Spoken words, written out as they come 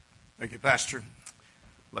Thank you, Pastor.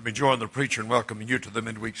 Let me join the preacher in welcoming you to the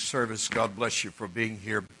midweek service. God bless you for being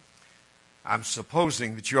here. I'm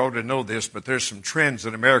supposing that you already know this, but there's some trends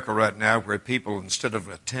in America right now where people, instead of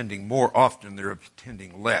attending more often, they're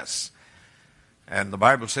attending less. And the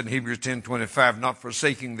Bible said in Hebrews 10:25, not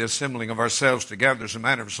forsaking the assembling of ourselves together as a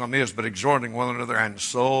manner of some is, but exhorting one another, and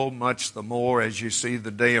so much the more as you see the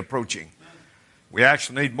day approaching. We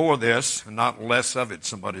actually need more of this and not less of it.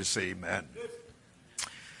 Somebody say amen.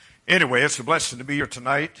 Anyway, it's a blessing to be here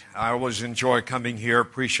tonight. I always enjoy coming here.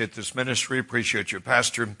 Appreciate this ministry. Appreciate your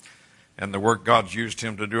pastor and the work God's used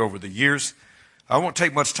him to do over the years. I won't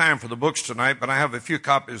take much time for the books tonight, but I have a few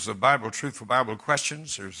copies of Bible Truth for Bible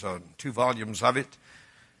Questions. There's 2 volumes of it.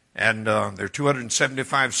 And there are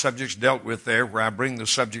 275 subjects dealt with there where I bring the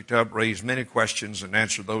subject up, raise many questions, and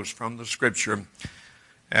answer those from the Scripture.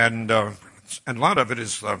 And a lot of it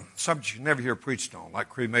is subjects you never hear preached on, like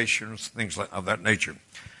cremation, things of that nature.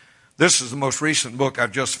 This is the most recent book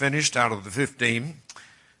I've just finished out of the 15,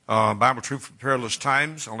 Bible Truth for Perilous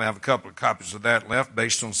Times. I only have a couple of copies of that left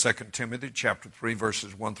based on 2 Timothy chapter 3,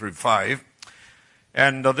 verses 1 through 5.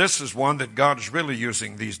 And this is one that God is really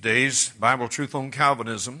using these days, Bible Truth on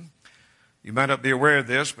Calvinism. You might not be aware of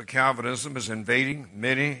this, but Calvinism is invading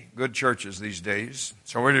many good churches these days.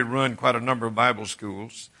 It's already ruined quite a number of Bible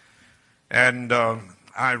schools. And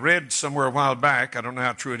I read somewhere a while back, I don't know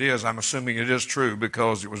how true it is, I'm assuming it is true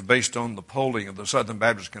because it was based on the polling of the Southern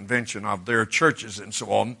Baptist Convention of their churches and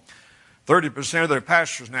so on. 30% of their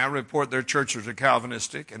pastors now report their churches are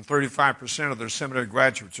Calvinistic, and 35% of their seminary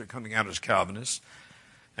graduates are coming out as Calvinists.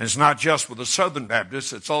 And it's not just with the Southern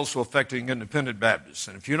Baptists, it's also affecting independent Baptists.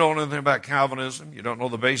 And if you don't know anything about Calvinism, you don't know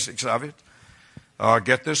the basics of it,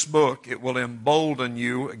 get this book. It will embolden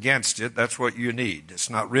you against it. That's what you need.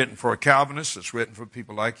 It's not written for a Calvinist. It's written for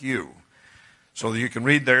people like you. So that you can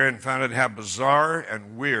read there and find out how bizarre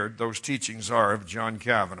and weird those teachings are of John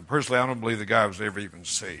Calvin. And personally, I don't believe the guy was ever even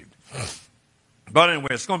saved. But anyway,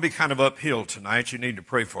 it's going to be kind of uphill tonight. You need to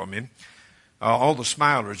pray for me. All the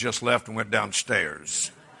smilers just left and went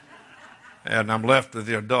downstairs. And I'm left with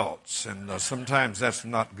the adults. And sometimes that's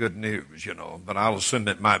not good news, but I'll assume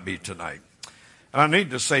it might be tonight. And I need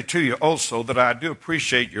to say to you also that I do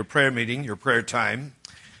appreciate your prayer meeting, your prayer time.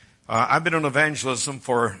 I've been in evangelism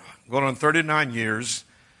for going on 39 years,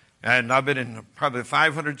 and I've been in probably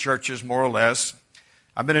 500 churches, more or less.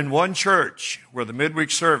 I've been in one church where the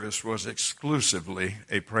midweek service was exclusively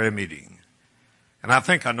a prayer meeting. And I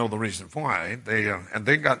think I know the reason why.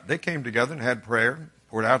 They came together and had prayer,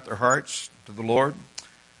 poured out their hearts to the Lord.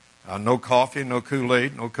 No coffee, no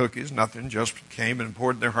Kool-Aid, no cookies, nothing. Just came and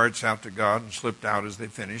poured their hearts out to God and slipped out as they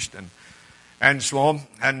finished and so on.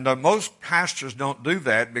 And most pastors don't do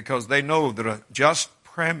that because they know that a just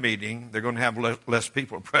prayer meeting, they're going to have less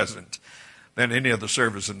people present than any other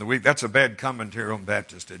service in the week. That's a bad commentary on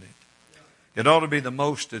Baptist, isn't it? It ought to be the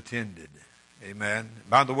most attended. Amen.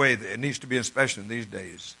 By the way, it needs to be, especially in these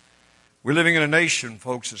days. We're living in a nation,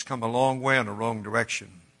 folks, that's come a long way in the wrong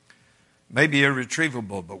direction. Maybe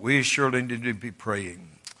irretrievable, but we surely need to be praying.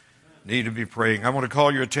 I want to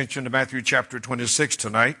call your attention to Matthew chapter 26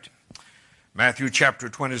 tonight. Matthew chapter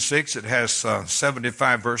 26, it has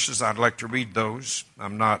 75 verses. I'd like to read those.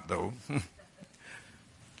 I'm not, though.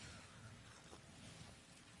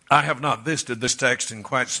 I have not visited this text in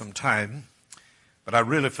quite some time, but I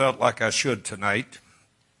really felt like I should tonight.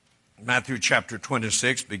 Matthew chapter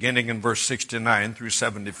 26, beginning in verse 69 through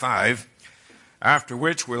 75. After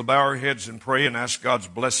which we'll bow our heads and pray and ask God's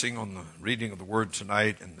blessing on the reading of the word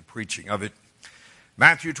tonight and the preaching of it.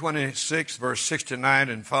 Matthew 26, verse 69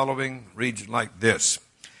 and following reads like this.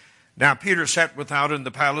 Now Peter sat without in the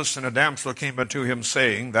palace, and a damsel came unto him,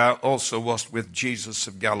 saying, Thou also wast with Jesus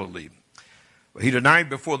of Galilee. But he denied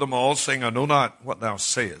before them all, saying, I know not what thou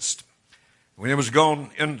sayest. When he was gone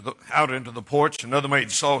out into the porch, another maid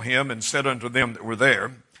saw him and said unto them that were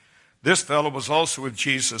there, This fellow was also with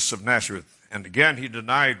Jesus of Nazareth. And again he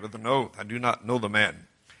denied with an oath, I do not know the man.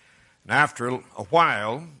 And after a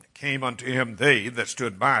while came unto him they that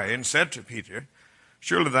stood by, and said to Peter,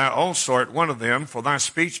 Surely thou also art one of them, for thy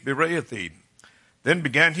speech bewrayeth thee. Then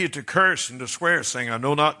began he to curse and to swear, saying, I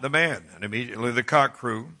know not the man. And immediately the cock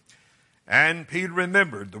crew. And Peter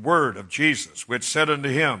remembered the word of Jesus, which said unto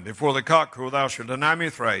him, Before the cock crow thou shalt deny me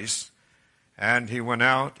thrice. And he went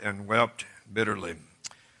out and wept bitterly.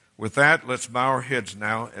 With that, let's bow our heads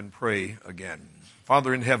now and pray again.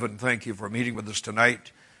 Father in heaven, thank you for meeting with us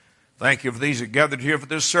tonight. Thank you for these that gathered here for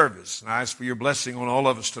this service. And I ask for your blessing on all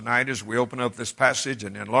of us tonight as we open up this passage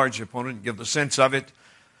and enlarge upon it and give the sense of it.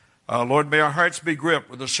 Lord, may our hearts be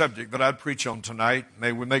gripped with the subject that I'd preach on tonight.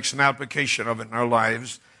 May we make some application of it in our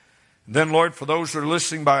lives. And then, Lord, for those that are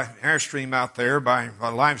listening by Airstream out there, by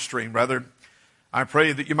live stream rather, I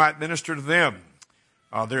pray that you might minister to them.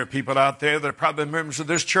 There are people out there that are probably members of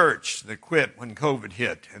this church that quit when COVID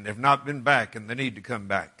hit, and they've not been back, and they need to come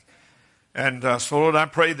back. And so, Lord, I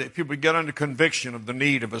pray that people get under conviction of the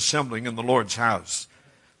need of assembling in the Lord's house,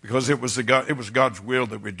 because it was God's will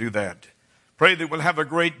that we do that. Pray that we'll have a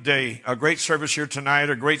great day, a great service here tonight,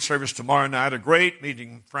 a great service tomorrow night, a great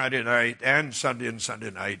meeting Friday night and Sunday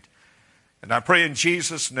night. And I pray in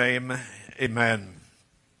Jesus' name, amen.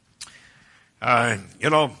 A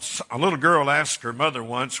little girl asked her mother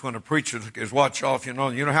once when a preacher took his watch off, you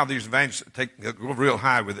know how these events go real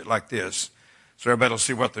high with it like this, so everybody will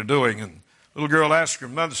see what they're doing. And the little girl asked her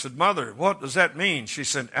mother, said, "Mother, what does that mean?" She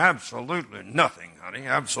said, "Absolutely nothing, honey,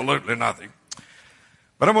 absolutely nothing."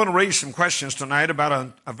 But I want to raise some questions tonight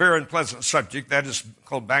about a very unpleasant subject that is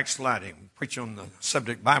called backsliding. I'm preaching on the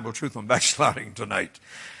subject Bible truth on backsliding tonight.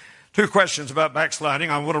 2 questions about backsliding.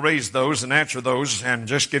 I want to raise those and answer those and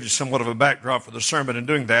just give you somewhat of a backdrop for the sermon in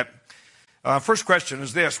doing that. First question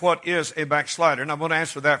is this: what is a backslider? And I want to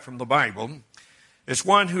answer that from the Bible. It's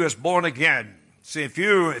one who is born again. See, if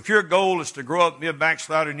your goal is to grow up and be a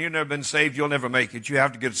backslider and you've never been saved, you'll never make it. You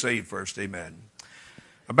have to get saved first. Amen.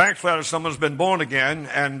 A backslider is someone who's been born again,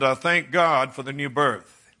 and thank God for the new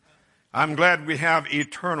birth. I'm glad we have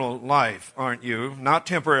eternal life, aren't you? Not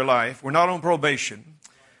temporary life. We're not on probation.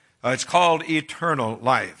 It's called eternal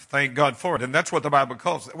life. Thank God for it. And that's what the Bible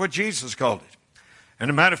calls it, what Jesus called it. And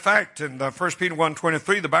as a matter of fact, in 1 Peter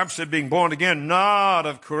 1:23, the Bible said, being born again, not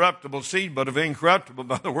of corruptible seed, but of incorruptible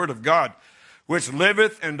by the word of God, which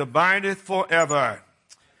liveth and abideth forever.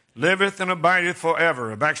 Liveth and abideth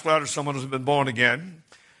forever. A backslider is someone who's been born again.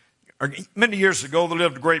 Many years ago, there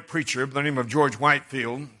lived a great preacher by the name of George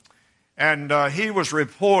Whitefield. And he was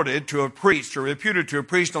reported to have preached, or reputed to have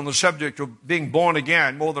preached on the subject of being born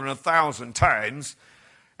again more than 1,000 times.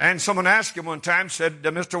 And someone asked him one time, said,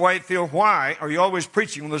 "Mr. Whitefield, why are you always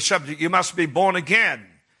preaching on the subject? You must be born again."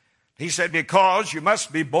 He said, "Because you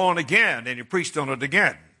must be born again." And he preached on it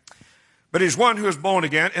again. But he's one who is born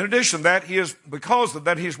again. In addition to that, because of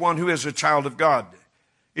that, he's one who is a child of God.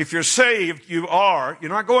 If you're saved, you're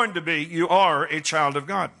not going to be, you are a child of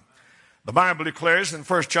God. The Bible declares in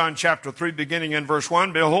 1 John chapter 3, beginning in verse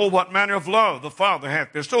 1, "Behold, what manner of love the Father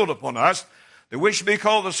hath bestowed upon us, that we should be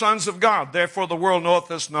called the sons of God. Therefore the world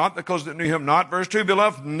knoweth us not, because it knew him not." Verse 2,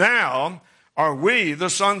 "Beloved, now are we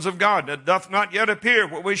the sons of God. It doth not yet appear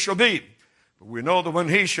what we shall be. But we know that when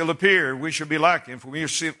he shall appear, we shall be like him, for we'll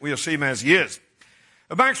see him as he is."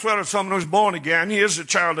 A backslider is someone who's born again. He is a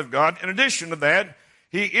child of God. In addition to that,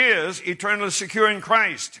 he is eternally secure in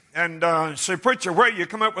Christ. And say, "Preacher, where you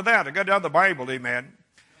come up with that?" I got it out of the Bible, amen.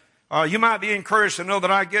 You might be encouraged to know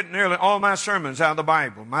that I get nearly all my sermons out of the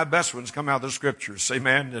Bible. My best ones come out of the Scriptures,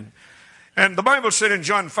 amen. And the Bible said in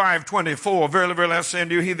John 5:24, "Verily, verily, I say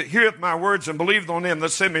unto you, he that heareth my words and believeth on him that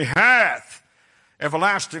sent me hath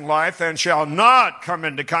everlasting life, and shall not come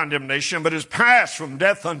into condemnation, but is passed from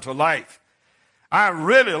death unto life." I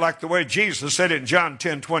really like the way Jesus said it in John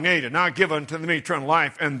 10:28, "And I give unto them eternal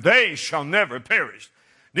life, and they shall never perish.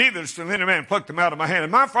 Neither shall any man pluck them out of my hand.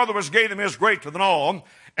 And my Father which gave them is greater than all,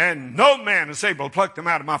 and no man is able to pluck them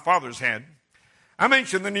out of my Father's hand." I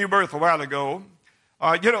mentioned the new birth a while ago.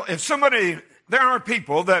 There are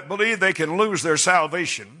people that believe they can lose their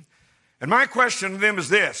salvation. And my question to them is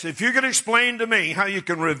this: if you can explain to me how you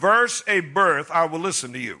can reverse a birth, I will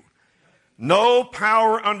listen to you. No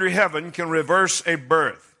power under heaven can reverse a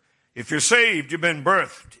birth. If you're saved, you've been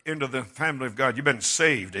birthed into the family of God. You've been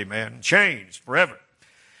saved, amen, changed forever.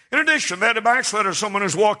 In addition to that, a backslider is someone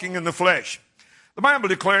who's walking in the flesh. The Bible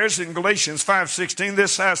declares in Galatians 5:16,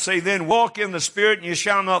 "This I say then, walk in the Spirit, and you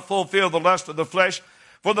shall not fulfill the lust of the flesh.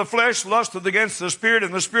 For the flesh lusteth against the Spirit,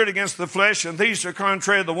 and the Spirit against the flesh, and these are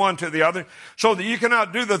contrary the one to the other, so that you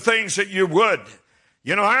cannot do the things that you would."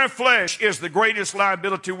 You know, our flesh is the greatest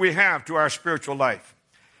liability we have to our spiritual life.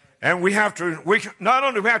 And we not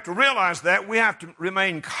only have to realize that, we have to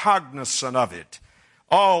remain cognizant of it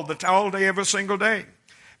all day, every single day.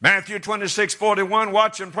 Matthew 26:41,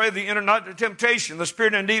 "Watch and pray that you enter not into temptation. The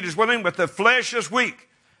spirit indeed is willing, but the flesh is weak."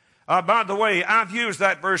 By the way, I've used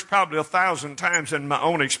that verse probably 1,000 times in my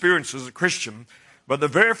own experience as a Christian, but the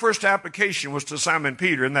very first application was to Simon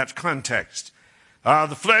Peter in that context.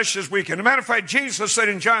 The flesh is weak. And as a matter of fact, Jesus said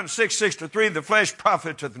in John 6:63, "The flesh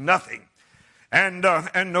profiteth nothing." And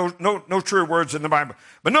no truer words in the Bible.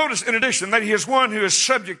 But notice, in addition, that he is one who is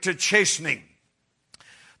subject to chastening.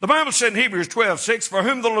 The Bible said in Hebrews 12:6, "For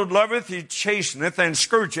whom the Lord loveth, he chasteneth, and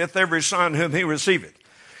scourgeth every son whom he receiveth."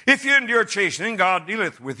 If you endure chastening, God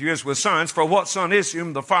dealeth with you as with sons. For what son is he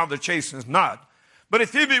whom the Father chasteneth not? But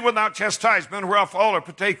if you be without chastisement, whereof all are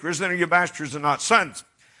partakers, then are you bastards and not sons.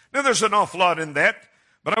 Now, there's an awful lot in that.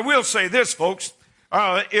 But I will say this, folks.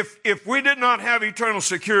 If we did not have eternal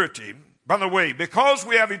security, by the way, because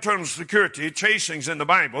we have eternal security, chastening's in the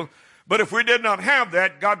Bible, but if we did not have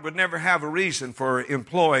that, God would never have a reason for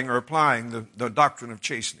employing or applying the doctrine of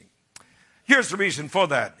chastening. Here's the reason for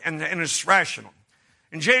that, and it's rational.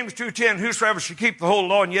 In James 2:10, whosoever should keep the whole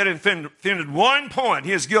law and yet offended one point,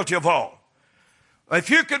 he is guilty of all. If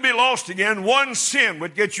you could be lost again, one sin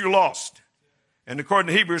would get you lost. And according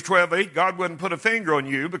to Hebrews 12:8, God wouldn't put a finger on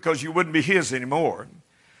you because you wouldn't be his anymore.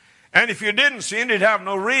 And if you didn't sin, he'd have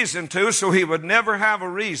no reason to, so he would never have a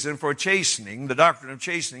reason for chastening, the doctrine of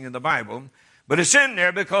chastening in the Bible. But it's in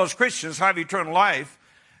there because Christians have eternal life,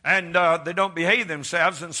 and they don't behave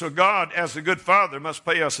themselves, and so God, as a good father, must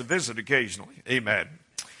pay us a visit occasionally. Amen.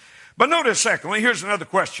 But notice, secondly, here's another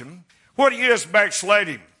question. What is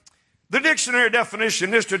backsliding? The dictionary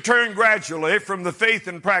definition is to turn gradually from the faith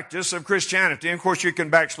and practice of Christianity. And of course, you can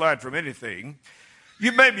backslide from anything.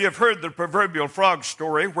 You maybe have heard the proverbial frog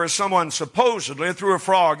story where someone supposedly threw a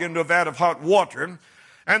frog into a vat of hot water,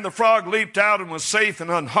 and the frog leaped out and was safe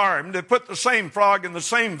and unharmed. They put the same frog in the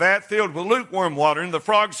same vat filled with lukewarm water, and the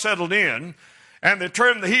frog settled in, and they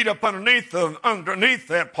turned the heat up underneath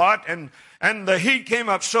that pot, and the heat came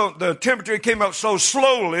up the temperature came up so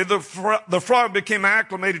slowly, the frog became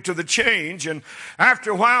acclimated to the change, and after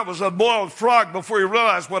a while it was a boiled frog before he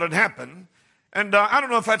realized what had happened. And I don't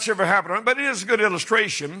know if that's ever happened, but it is a good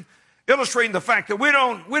illustration, illustrating the fact that we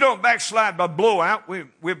don't backslide by blowout,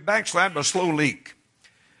 we backslide by slow leak.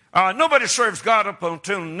 Nobody serves God up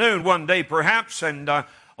until noon one day perhaps, and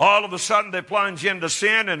all of a sudden they plunge into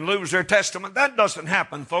sin and lose their testament. That doesn't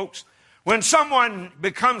happen, folks. When someone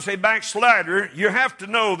becomes a backslider, you have to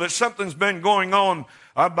know that something's been going on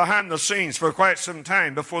behind the scenes for quite some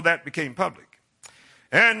time before that became public.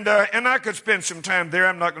 And I could spend some time there.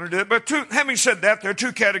 I'm not going to do it. But having said that, there are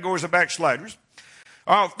two categories of backsliders.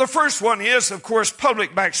 The first one is, of course,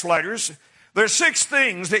 public backsliders. There are 6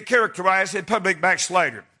 things that characterize a public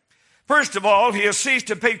backslider. First of all, he has ceased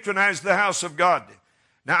to patronize the house of God.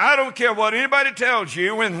 Now, I don't care what anybody tells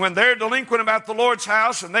you when they're delinquent about the Lord's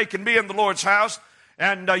house, and they can be in the Lord's house,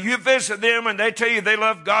 and you visit them and they tell you they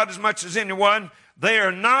love God as much as anyone, they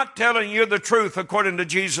are not telling you the truth according to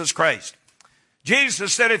Jesus Christ.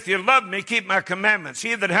 Jesus said, if you love me, keep my commandments.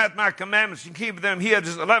 He that hath my commandments and keep them, he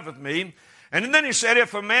that loveth me. And then he said,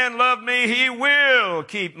 if a man love me, he will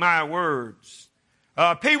keep my words.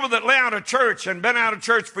 People that lay out of church and been out of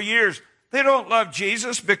church for years, they don't love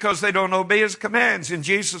Jesus because they don't obey his commands. And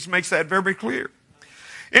Jesus makes that very clear.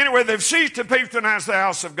 Anyway, they've ceased to patronize the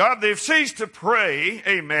house of God. They've ceased to pray.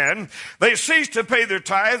 Amen. They've ceased to pay their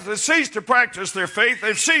tithes. They've ceased to practice their faith.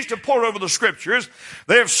 They've ceased to pore over the scriptures.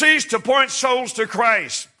 They have ceased to point souls to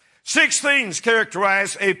Christ. 6 things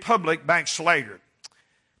characterize a public backslider.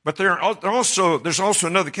 But there's also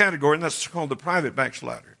another category, and that's called the private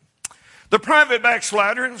backslider. The private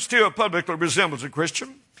backslider still publicly resembles a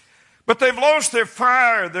Christian. But they've lost their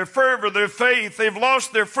fire, their fervor, their faith. They've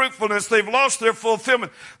lost their fruitfulness. They've lost their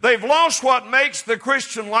fulfillment. They've lost what makes the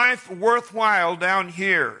Christian life worthwhile down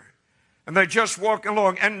here. And they're just walking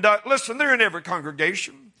along. And listen, they're in every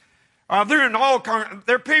congregation. There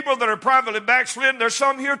are people that are privately backslidden. There's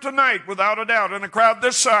some here tonight, without a doubt, in a crowd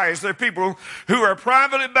this size. There are people who are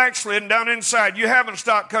privately backslidden down inside. You haven't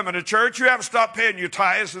stopped coming to church. You haven't stopped paying your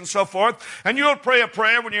tithes and so forth. And you'll pray a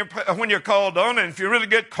prayer when you're called on. And if you really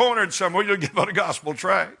get cornered somewhere, you'll give out a gospel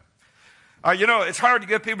tract. It's hard to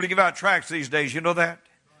get people to give out tracts these days. You know that?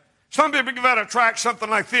 Some people give out a tract, something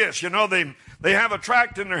like this. They have a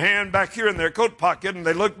tract in their hand back here in their coat pocket, and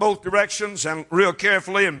they look both directions and real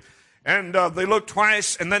carefully, and they look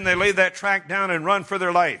twice, and then they lay that tract down and run for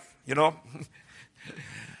their life,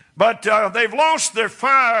 But they've lost their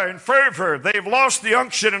fire and fervor. They've lost the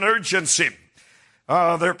unction and urgency.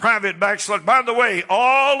 Their private backsliding. By the way,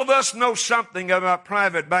 all of us know something about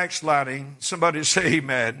private backsliding. Somebody say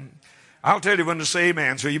amen. I'll tell you when to say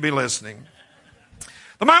amen, so you'll be listening.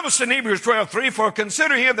 The Bible says in Hebrews 12:3, for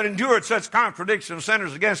consider him that endured such contradiction of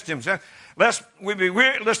sinners against himself, lest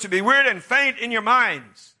to be weird and faint in your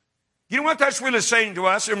minds. You know what that's really saying to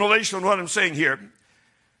us in relation to what I'm saying here?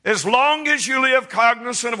 As long as you live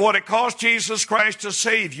cognizant of what it cost Jesus Christ to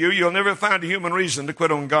save you, you'll never find a human reason to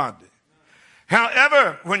quit on God.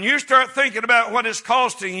 However, when you start thinking about what it's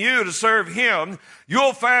costing you to serve him,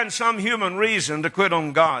 you'll find some human reason to quit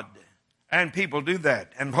on God. And people do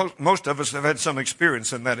that. And most of us have had some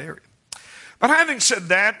experience in that area. But having said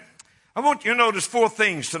that, I want you to notice 4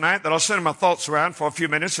 things tonight that I'll center my thoughts around for a few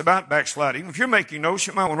minutes about backsliding. If you're making notes,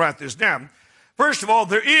 you might want to write this down. First of all,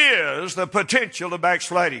 there is the potential of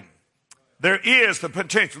backsliding. There is the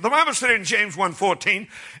potential. The Bible said in James 1:14,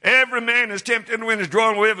 every man is tempted when he is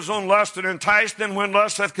drawn away of his own lust and enticed. And when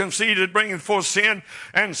lust hath conceived, it bringeth forth sin.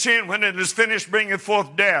 And sin, when it is finished, bringeth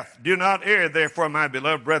forth death. Do not err, therefore, my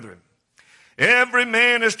beloved brethren. Every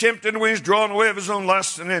man is tempted when he is drawn away of his own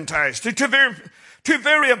lust and enticed. Two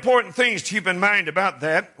very important things to keep in mind about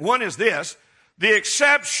that. One is this: the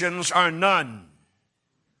exceptions are none.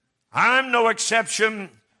 I'm no exception.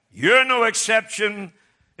 You're no exception.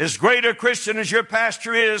 As great a Christian as your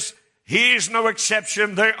pastor is, he's no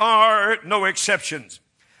exception. There are no exceptions.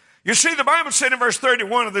 You see, the Bible said in verse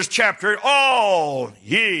 31 of this chapter, all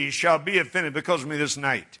ye shall be offended because of me this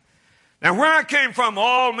night. Now, where I came from,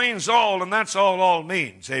 all means all, and that's all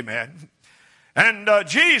means. Amen. And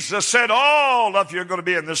Jesus said all of you are going to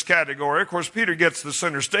be in this category. Of course, Peter gets the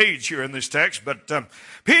center stage here in this text, but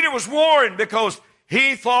Peter was warned because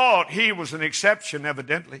he thought he was an exception,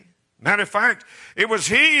 evidently. Matter of fact, it was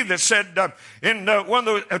he that said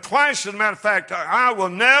twice, as a matter of fact, I will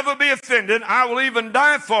never be offended. I will even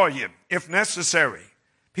die for you if necessary.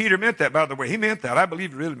 Peter meant that, by the way. He meant that. I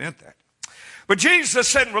believe he really meant that. But Jesus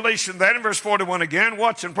said in relation to that in verse 41 again,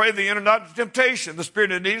 watch and pray that you enter not into temptation. The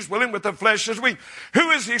spirit indeed is willing, but the flesh is weak. Who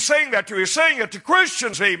is he saying that to? He's saying it to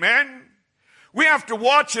Christians, amen. We have to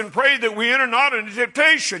watch and pray that we enter not into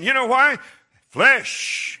temptation. You know why?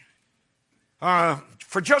 Flesh.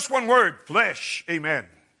 For just one word, flesh. Amen.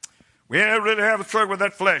 We really have a struggle with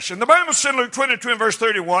that flesh. And the Bible said in Luke 22 and verse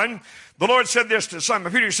 31, the Lord said this to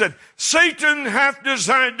Simon Peter. He said, Satan hath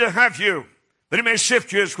desired to have you, that he may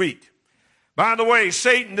sift you as wheat. By the way,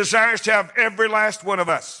 Satan desires to have every last one of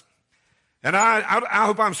us. And I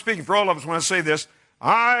hope I'm speaking for all of us when I say this.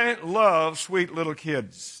 I love sweet little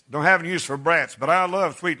kids. Don't have any use for brats, but I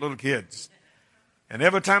love sweet little kids. And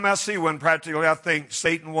every time I see one, practically, I think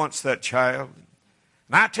Satan wants that child.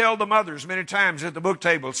 And I tell the mothers many times at the book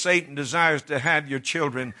table, Satan desires to have your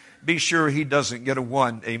children. Be sure he doesn't get a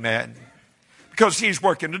one, amen. Because he's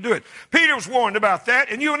working to do it. Peter was warned about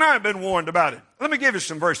that, and you and I have been warned about it. Let me give you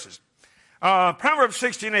some verses. Proverbs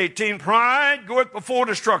 16:18, pride goeth before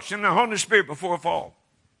destruction, and the Holy Spirit before a fall.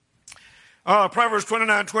 Proverbs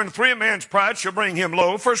 29:23, a man's pride shall bring him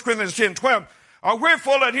low. 1 Corinthians 10:12,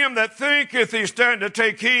 wherefore let him that thinketh he standeth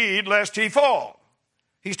take heed lest he fall.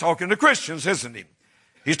 He's talking to Christians, isn't he?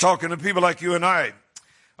 He's talking to people like you and I.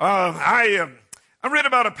 I read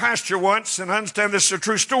about a pastor once, and I understand this is a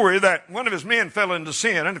true story, that one of his men fell into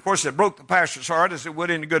sin, and of course it broke the pastor's heart, as it would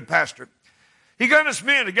any good pastor. He got his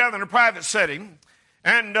men together in a private setting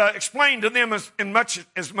and explained to them as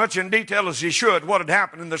much in detail as he should what had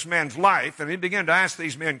happened in this man's life, and he began to ask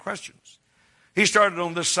these men questions. He started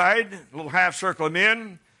on this side, a little half circle of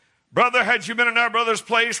men. Brother, had you been in our brother's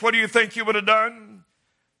place, what do you think you would have done?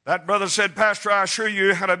 That brother said, Pastor, I assure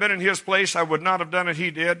you, had I been in his place, I would not have done it. He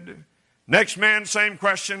did. Next man, same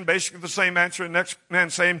question, basically the same answer. Next man,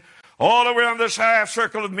 same. All around this half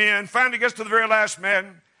circle of men. Finally gets to the very last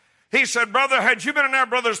man. He said, Brother, had you been in our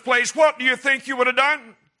brother's place, what do you think you would have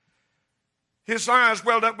done? His eyes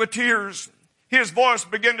welled up with tears. His voice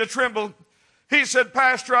began to tremble. He said,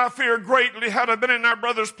 Pastor, I fear greatly, had I been in our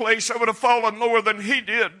brother's place, I would have fallen lower than he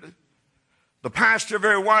did. The pastor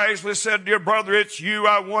very wisely said, Dear brother, it's you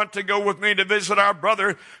I want to go with me to visit our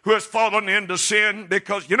brother who has fallen into sin,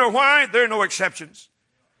 because you know why? There are no exceptions.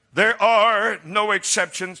 There are no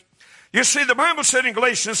exceptions. You see, the Bible said in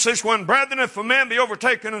Galatians 6:1, Brethren, if a man be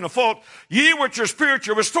overtaken in a fault, ye which are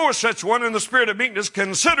spiritual, restore such one in the spirit of meekness,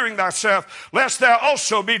 considering thyself, lest thou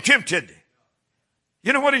also be tempted.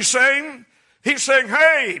 You know what he's saying? He's saying,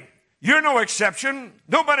 hey, you're no exception.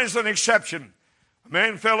 Nobody's an exception. A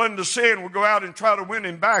man fell into sin, we'll go out and try to win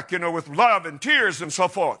him back, with love and tears and so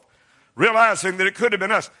forth, realizing that it could have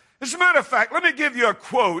been us. As a matter of fact, let me give you a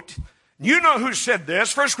quote. You know who said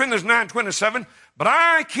this, 1 Corinthians 9:27, but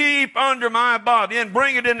I keep under my body and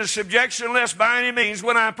bring it into subjection, lest by any means,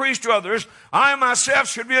 when I preach to others, I myself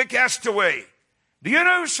should be a castaway. Do you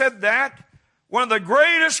know who said that? One of the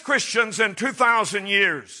greatest Christians in 2,000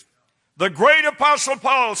 years. The great Apostle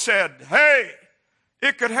Paul said, hey,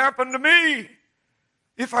 it could happen to me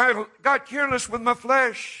if I got careless with my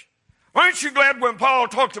flesh. Aren't you glad when Paul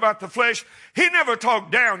talked about the flesh, he never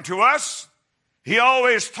talked down to us. He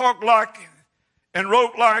always talked like and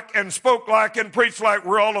wrote like and spoke like and preached like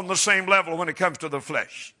we're all on the same level when it comes to the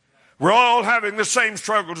flesh. We're all having the same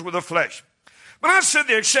struggles with the flesh. But I said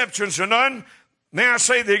the exceptions are none. May I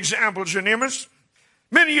say the examples are numerous?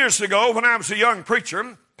 Many years ago, when I was a young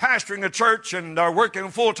preacher, pastoring a church and working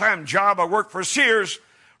a full-time job, I worked for Sears,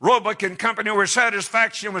 Roebuck and Company, where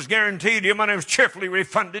satisfaction was guaranteed. Your money was cheerfully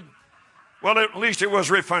refunded. Well, at least it was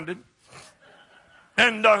refunded.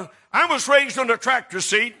 And I was raised on a tractor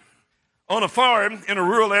seat on a farm in a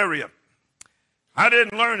rural area. I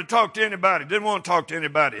didn't learn to talk to anybody. Didn't want to talk to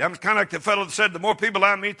anybody. I was kind of like the fellow that said, the more people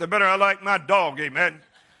I meet, the better I like my dog. Amen.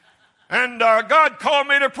 And God called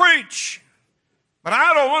me to preach. But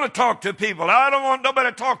I don't want to talk to people. I don't want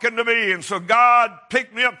nobody talking to me. And so God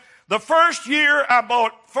picked me up. The first year I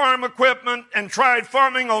bought farm equipment and tried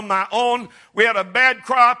farming on my own. We had a bad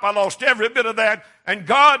crop. I lost every bit of that. And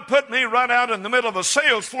God put me right out in the middle of a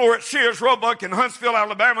sales floor at Sears Roebuck in Huntsville,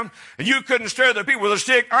 Alabama. And you couldn't stare the people with a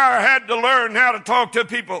stick. I had to learn how to talk to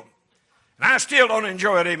people. And I still don't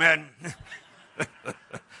enjoy it, amen.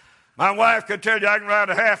 My wife could tell you I can ride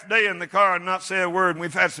a half day in the car and not say a word. And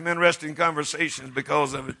we've had some interesting conversations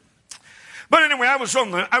because of it. But anyway, I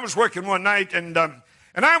was working one night and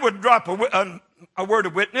I would drop a word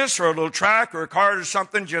of witness or a little tract or a card or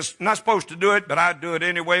something, just not supposed to do it, but I'd do it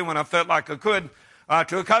anyway when I felt like I could,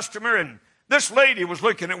 to a customer. And this lady was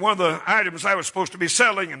looking at one of the items I was supposed to be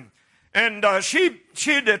selling, and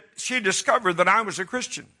she discovered that I was a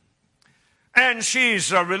Christian. And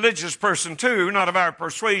she's a religious person too, not of our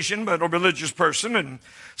persuasion, but a religious person. And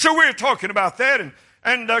so we were talking about that,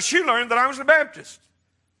 and she learned that I was a Baptist.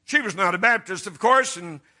 She was not a Baptist, of course,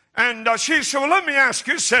 and she said, well, let me ask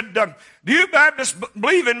you, said, do you Baptists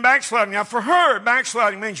believe in backsliding? Now, for her,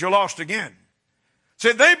 backsliding means you're lost again.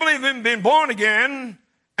 Said they believe in being born again,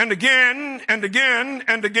 and again, and again,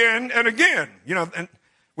 and again, and again. You know, and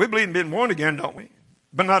we believe in being born again, don't we?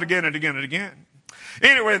 But not again and again and again.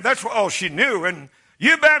 Anyway, that's all she knew. And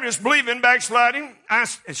you Baptists believe in backsliding? And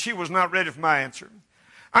she was not ready for my answer.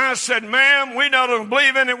 I said, ma'am, we don't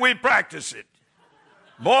believe in it, we practice it.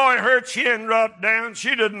 Boy, her chin dropped down.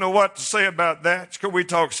 She didn't know what to say about that. Could we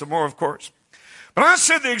talk some more, of course? But I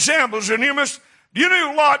said the examples are numerous. Do you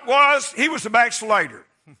know who Lot was? He was a backslider.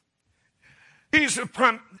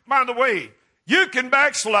 By the way, you can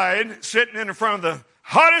backslide sitting in front of the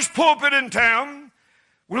hottest pulpit in town.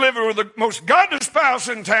 We live with the most godly spouse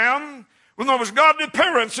in town, with the most godly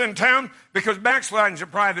parents in town, because backsliding is a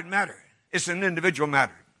private matter. It's an individual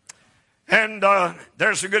matter. And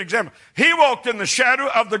there's a good example. He walked in the shadow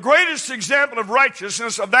of the greatest example of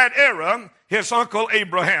righteousness of that era, his uncle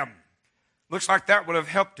Abraham. Looks like that would have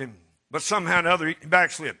helped him, but somehow or another he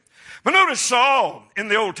backslid. But notice Saul in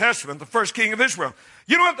the Old Testament, the first king of Israel.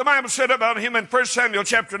 You know what the Bible said about him in 1 Samuel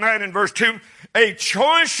chapter 9 and verse 2? A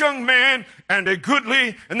choice young man and a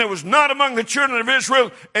goodly, and there was not among the children of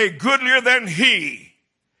Israel a goodlier than he.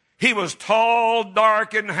 He was tall,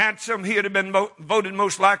 dark, and handsome. He had been voted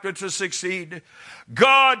most likely to succeed.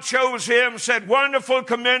 God chose him, said wonderful,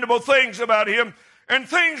 commendable things about him. And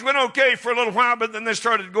things went okay for a little while, but then they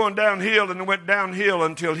started going downhill, and it went downhill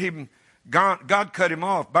until God cut him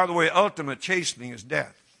off. By the way, ultimate chastening is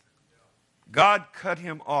death. God cut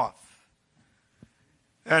him off.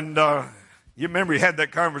 And you remember he had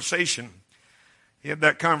that conversation. And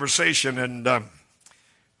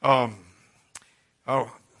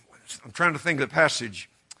I'm trying to think of the passage.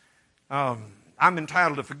 I'm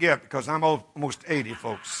entitled to forget because I'm almost 80,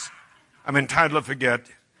 folks. I'm entitled to forget.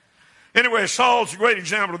 Anyway, Saul's a great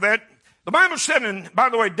example of that. The Bible said, and by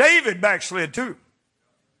the way, David backslid too.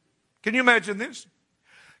 Can you imagine this?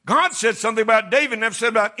 God said something about David never said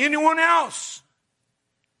about anyone else.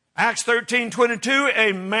 Acts 13:22,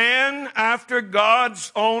 a man after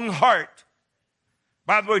God's own heart.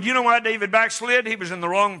 By the way, do you know why David backslid? He was in the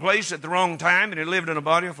wrong place at the wrong time, and he lived in a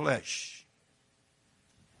body of flesh.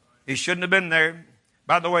 He shouldn't have been there.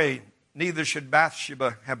 By the way, neither should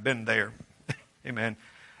Bathsheba have been there. Amen.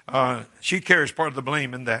 She carries part of the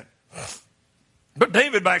blame in that. But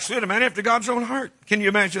David backslid, a man after God's own heart. Can you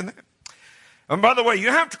imagine that? And by the way, you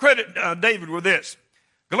have to credit David with this.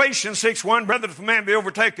 Galatians 6:1, brethren, if a man be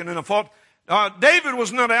overtaken in a fault. David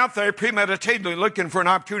was not out there premeditatedly looking for an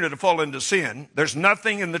opportunity to fall into sin. There's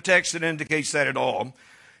nothing in the text that indicates that at all.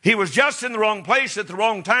 He was just in the wrong place at the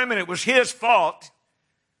wrong time, and it was his fault.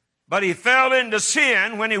 But he fell into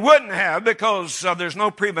sin when he wouldn't have, because there's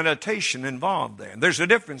no premeditation involved there. There's a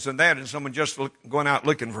difference in that and someone just going out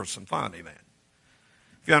looking for some fun, amen.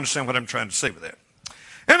 If you understand what I'm trying to say with that.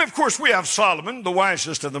 And of course, we have Solomon, the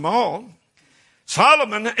wisest of them all.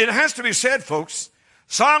 Solomon, it has to be said, folks,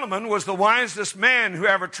 Solomon was the wisest man who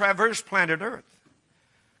ever traversed planet Earth.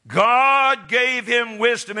 God gave him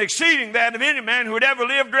wisdom exceeding that of any man who had ever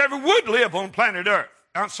lived or ever would live on planet Earth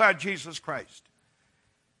outside Jesus Christ.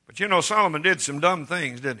 But you know, Solomon did some dumb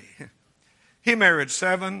things, didn't he? He married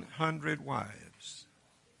 700 wives.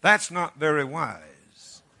 That's not very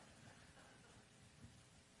wise.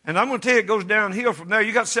 And I'm going to tell you, it goes downhill from there.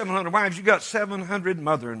 You got 700 wives, you got 700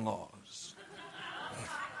 mother-in-laws.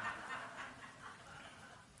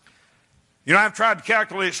 You know, I've tried to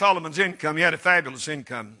calculate Solomon's income. He had a fabulous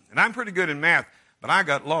income. And I'm pretty good in math, but I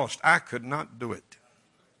got lost. I could not do it.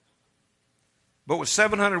 But with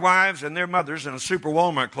 700 wives and their mothers and a super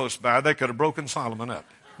Walmart close by, they could have broken Solomon up.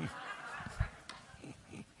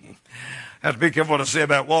 I have to be careful what I say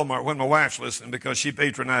about Walmart when my wife's listening, because she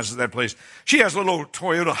patronizes that place. She has a little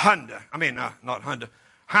Toyota Honda. Not Honda,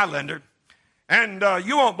 Highlander. And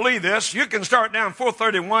you won't believe this. You can start down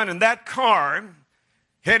 431 and that car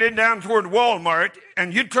headed down toward Walmart,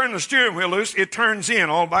 and you turn the steering wheel loose, it turns in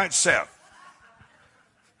all by itself.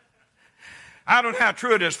 I don't know how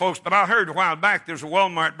true it is, folks, but I heard a while back there's a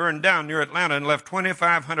Walmart burned down near Atlanta and left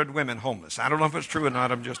 2,500 women homeless. I don't know if it's true or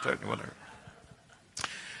not. I'm just telling you whatever.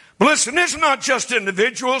 But listen, it's not just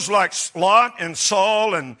individuals like Lot and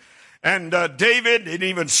Saul and David and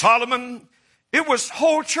even Solomon. It was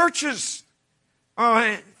whole churches.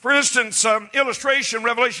 For instance, illustration,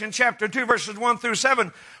 Revelation chapter 2, verses 1 through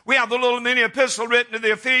 7. We have the little mini epistle written to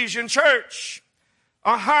the Ephesian church.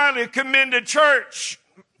 A highly commended church,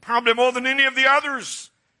 probably more than any of the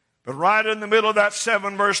others. But right in the middle of that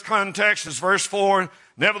 7-verse context is verse 4.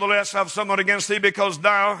 Nevertheless, I have somewhat against thee, because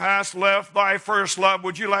thou hast left thy first love.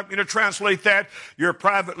 Would you like me to translate that? You're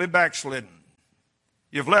privately backslidden.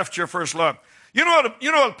 You've left your first love. You know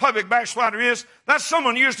what a public backslider is? That's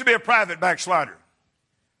someone who used to be a private backslider.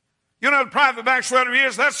 You know what a private backslider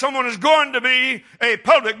is? That's someone who's going to be a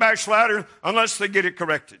public backslider unless they get it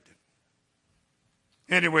corrected.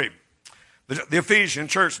 Anyway, the Ephesian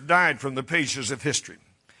church died from the pages of history.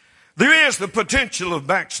 There is the potential of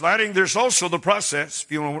backsliding. There's also the process,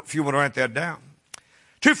 if you want to write that down.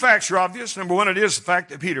 Two facts are obvious. Number one, it is the fact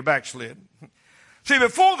that Peter backslid. See,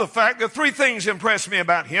 before the fact, the three things impressed me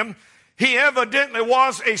about him. He evidently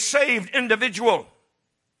was a saved individual,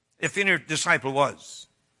 if any disciple was.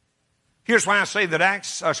 Here's why I say that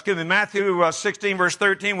Matthew 16, verse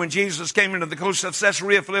 13, when Jesus came into the coast of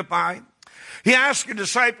Caesarea Philippi, he asked his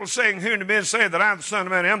disciples, saying, whom do men say that I, the Son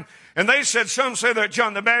of Man, am? And they said, some say that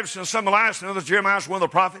John the Baptist, and some Elias, and others Jeremiah, one of the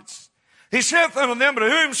prophets. He saith unto them, but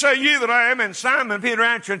whom say ye that I am? And Simon Peter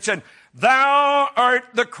answered and said, thou art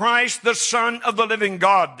the Christ, the Son of the living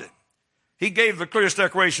God. He gave the clearest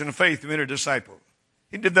declaration of faith to any disciple.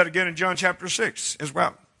 He did that again in John chapter 6 as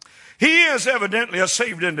well. He is evidently a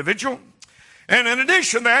saved individual. And in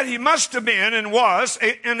addition to that, he must have been and was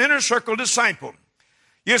an inner circle disciple.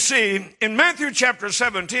 You see, in Matthew chapter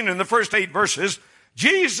 17, in the first 8 verses,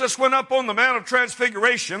 Jesus went up on the Mount of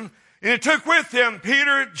Transfiguration, and he took with him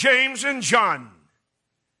Peter, James, and John.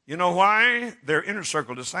 You know why? They're inner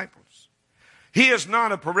circle disciples. He is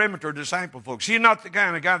not a perimeter disciple, folks. He's not the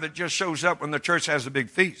kind of guy that just shows up when the church has a big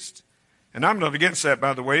feast. And I'm not against that,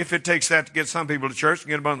 by the way. If it takes that to get some people to church and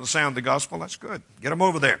get them on the sound of the gospel, that's good. Get them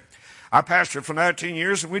over there. I pastored for 19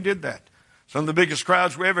 years, and we did that. Some of the biggest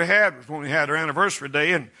crowds we ever had was when we had our anniversary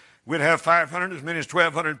day, and we'd have 500, as many as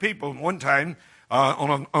 1,200 people one time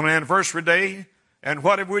on an anniversary day. And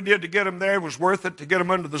whatever we did to get them there was worth it, to get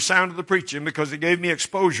them under the sound of the preaching, because it gave me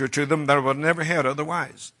exposure to them that I would have never had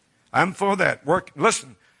otherwise. I'm for that.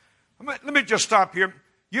 Listen, let me just stop here.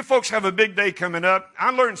 You folks have a big day coming up.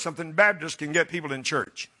 I learned something. Baptists can get people in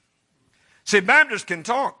church. See, Baptists can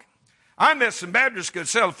talk. I met some Baptists could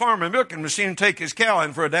sell a farm and milking machine and take his cow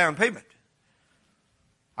in for a down payment.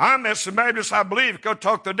 I met some Baptists, I believe, could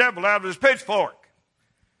talk the devil out of his pitchfork.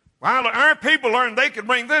 Well, our people learned they could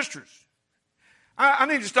bring visitors. I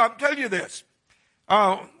need to stop and tell you this.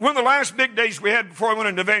 One of the last big days we had before I went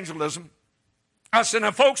into evangelism, I said,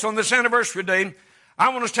 now, folks, on this anniversary day, I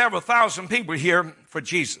want us to have 1,000 people here for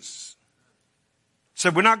Jesus.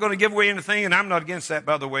 Said, we're not going to give away anything, and I'm not against that,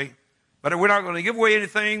 by the way, but we're not going to give away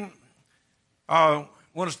anything. We're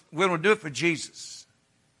going to do it for Jesus.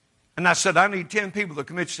 And I said, I need 10 people to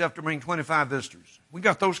commit yourself to bring 25 visitors. We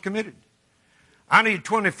got those committed. I need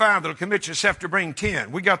 25 that'll commit yourself to bring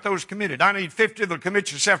 10. We got those committed. I need 50 that'll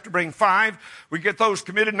commit yourself to bring 5. We get those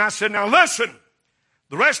committed. And I said, now listen,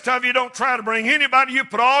 the rest of you don't try to bring anybody. You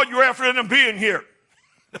put all your effort into being here.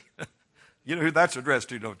 You know who that's addressed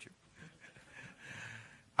to, don't you?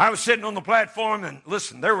 I was sitting on the platform, and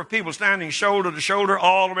listen, there were people standing shoulder to shoulder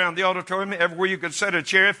all around the auditorium. Everywhere you could set a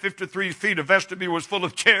chair, 53 feet of vestibule was full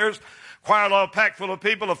of chairs. Choir all packed full of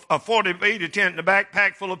people, a 40-80 tent in the back,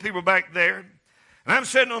 packed full of people back there. And I'm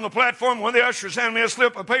sitting on the platform. One of the ushers handed me a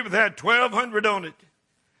slip of paper that had 1,200 on it.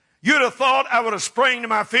 You'd have thought I would have sprang to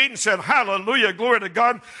my feet and said, hallelujah, glory to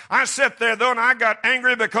God. I sat there, though, and I got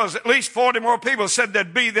angry because at least 40 more people said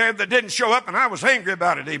they'd be there that didn't show up, and I was angry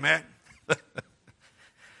about it, amen.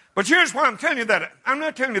 But here's why I'm telling you that. I'm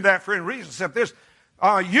not telling you that for any reason except this.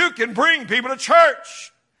 You can bring people to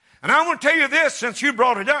church. And I want to tell you this since you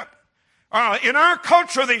brought it up. In our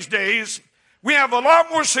culture these days, we have a lot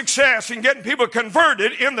more success in getting people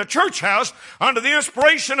converted in the church house under the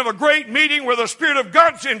inspiration of a great meeting where the Spirit of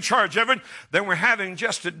God's in charge of it than we're having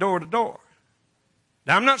just at door to door.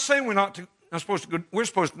 Now, I'm not saying we're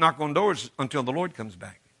supposed to knock on doors until the Lord comes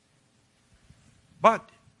back. But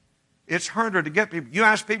it's harder to get people. You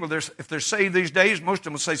ask people if they're saved these days, most of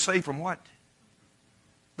them will say, saved from what?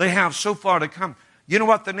 They have so far to come. You know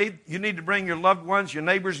what they need? You need to bring your loved ones, your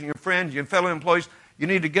neighbors, and your friends, your fellow employees. You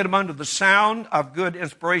need to get them under the sound of good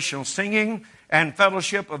inspirational singing and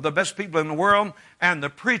fellowship of the best people in the world and the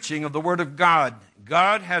preaching of the Word of God.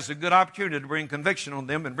 God has a good opportunity to bring conviction on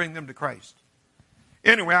them and bring them to Christ.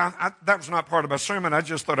 Anyway, that was not part of my sermon. I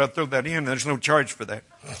just thought I'd throw that in. There's no charge for that.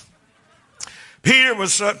 Peter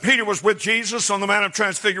was with Jesus on the Mount of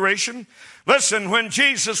Transfiguration. Listen, when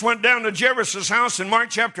Jesus went down to Jairus' house in Mark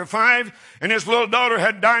chapter 5, and his little daughter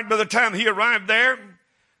had died by the time he arrived there,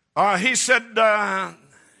 he said,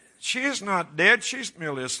 she is not dead, she's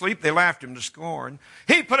merely asleep. They laughed him to scorn.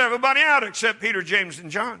 He put everybody out except Peter, James, and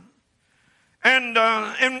John.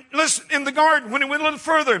 And listen, in the garden, when he went a little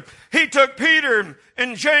further, he took Peter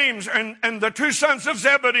and James and the two sons of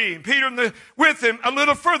Zebedee, Peter with him a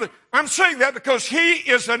little further. I'm saying that because he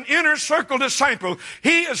is an inner circle disciple.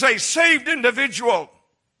 He is a saved individual.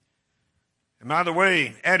 And by the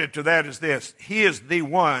way, added to that is this. He is the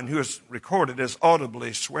one who is recorded as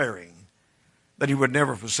audibly swearing that he would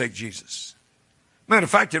never forsake Jesus. Matter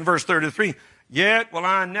of fact, in verse 33, yet will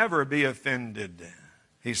I never be offended,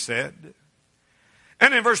 he said.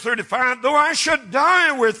 And in verse 35, though I should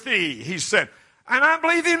die with thee, he said. And I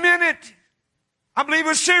believe he meant it. I believe he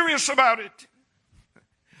was serious about it.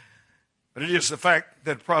 But it is the fact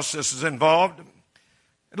that process is involved.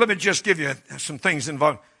 Let me just give you some things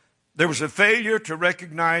involved. There was a failure to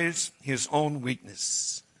recognize his own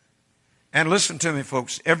weakness. And listen to me,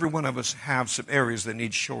 folks. Every one of us have some areas that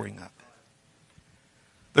need shoring up.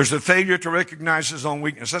 There's a failure to recognize his own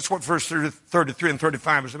weakness. That's what verse 33 and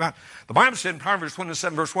 35 is about. The Bible said in Proverbs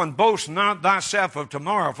 27, verse 1, boast not thyself of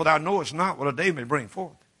tomorrow, for thou knowest not what a day may bring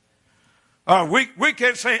forth. We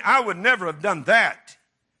can't say, I would never have done that.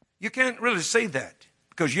 You can't really say that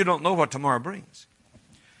because you don't know what tomorrow brings.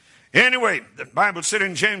 Anyway, the Bible said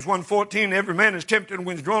in James 1:14, every man is tempted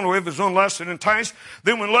when he's drawn away of his own lust and enticed.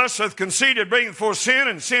 Then when lust hath conceived, bringeth forth sin,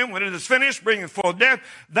 and sin, when it is finished, bringeth forth death.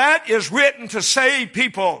 That is written to save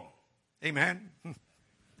people. Amen.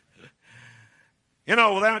 You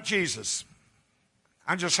know, without Jesus,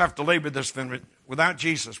 I just have to labor this. Without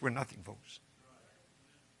Jesus, we're nothing, folks.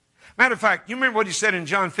 Matter of fact, you remember what he said in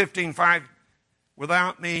John 15:5?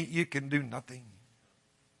 Without me, you can do nothing.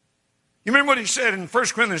 You remember what he said in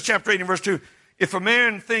 1 Corinthians chapter 8 and verse 2? If a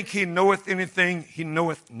man think he knoweth anything, he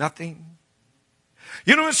knoweth nothing.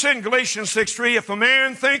 You know it said in Galatians 6:3, if a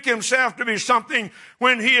man think himself to be something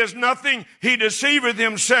when he is nothing, he deceiveth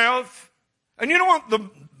himself. And you know what the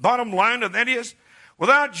bottom line of that is?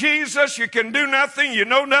 Without Jesus, you can do nothing, you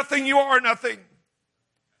know nothing, you are nothing.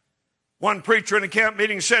 One preacher in a camp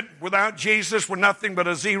meeting said, without Jesus, we're nothing but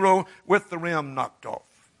a zero with the rim knocked off.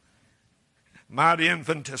 Mighty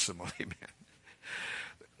infinitesimal, amen.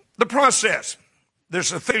 The process.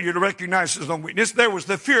 There's a failure to recognize his own weakness. There was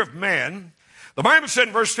the fear of man. The Bible said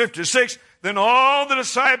in verse 56, then all the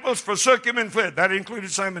disciples forsook him and fled. That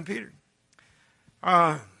included Simon Peter.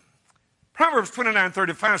 Proverbs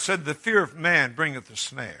 29:35 said, the fear of man bringeth a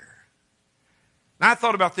snare. Now I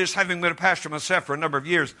thought about this, having been a pastor myself for a number of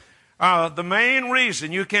years. The main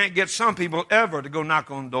reason you can't get some people ever to go knock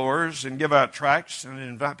on doors and give out tracts and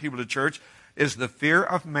invite people to church is the fear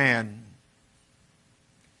of man.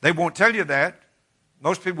 They won't tell you that.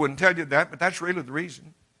 Most people wouldn't tell you that, but that's really the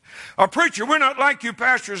reason. Preacher, we're not like you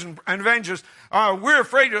pastors and evangelists. We're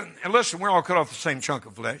afraid of, and listen, we're all cut off the same chunk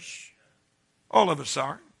of flesh. All of us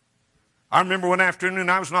are. I remember one afternoon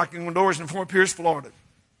I was knocking on doors in Fort Pierce, Florida.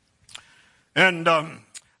 And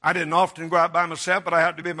I didn't often go out by myself, but I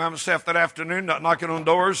had to be by myself that afternoon, not knocking on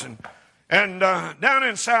doors. And down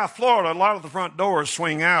in South Florida, a lot of the front doors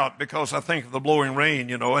swing out because I think of the blowing rain,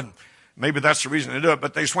 you know, and maybe that's the reason they do it,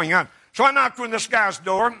 but they swing out. So I knocked on this guy's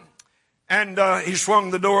door, and he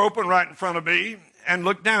swung the door open right in front of me and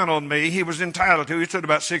looked down on me. He was entitled to. He stood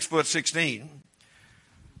about 6'16".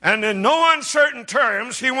 And in no uncertain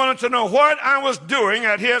terms, he wanted to know what I was doing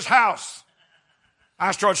at his house.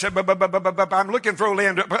 I started saying, but I'm looking for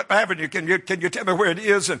Orlando Avenue. Can you tell me where it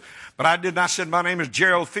is? But I did not. I said, my name is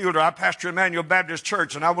Gerald Fielder. I pastor Emmanuel Baptist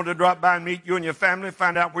Church, and I wanted to drop by and meet you and your family,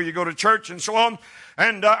 find out where you go to church and so on.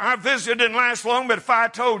 And our visit didn't last long, but if I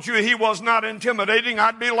told you he was not intimidating,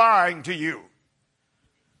 I'd be lying to you.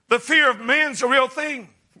 The fear of man's a real thing.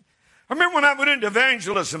 I remember when I went into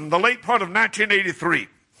evangelism, the late part of 1983.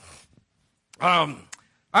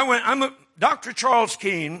 Dr. Charles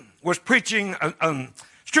Keene was preaching a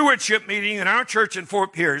stewardship meeting in our church in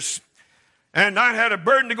Fort Pierce, and I had a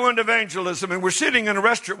burden to go into evangelism, and we're sitting in a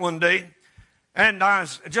restaurant one day, and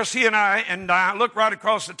just he and I looked right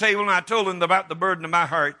across the table, and I told him about the burden of my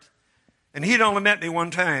heart, and he'd only met me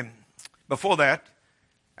one time before that,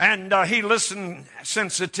 and he listened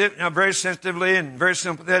very sensitively and very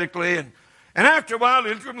sympathetically, and after a while,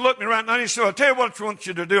 he looked me right now and he said, I'll tell you what I want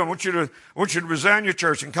you to do. I want you to resign your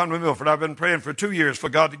church and come to Milford. I've been praying for 2 years for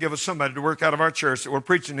God to give us somebody to work out of our church that will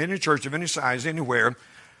preach in any church of any size, anywhere.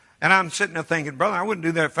 And I'm sitting there thinking, brother, I wouldn't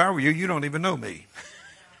do that if I were you. You don't even know me.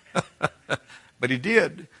 But he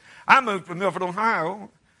did. I moved to Milford, Ohio,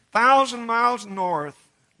 1,000 miles north.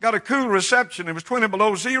 Got a cool reception. It was 20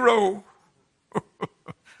 below zero.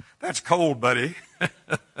 That's cold, buddy.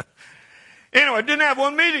 Anyway, didn't have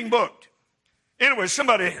one meeting booked. Anyway,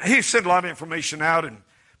 he sent a lot of information out, and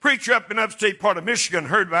preacher up in upstate part of Michigan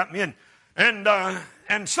heard about me,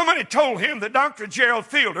 and somebody told him that Dr. Gerald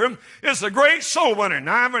Fielder is a great soul winner.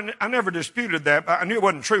 Now, I never disputed that, but I knew it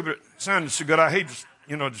wasn't true, but it sounded so good. I hate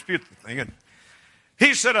to, dispute the thing. And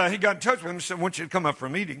he said he got in touch with him and said, I want you to come up for a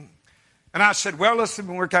meeting. And I said, well, let's see if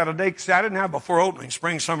we can work out a date, because I didn't have before opening,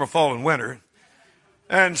 spring, summer, fall, and winter.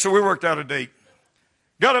 And so we worked out a date.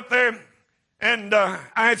 Got up there. And I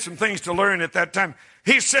had some things to learn at that time.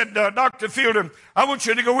 He said, Dr. Fielder, I want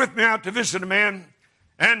you to go with me out to visit a man.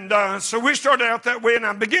 And so we started out that way, and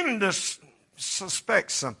I'm beginning to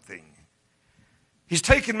suspect something. He's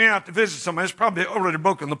taking me out to visit somebody. He's probably already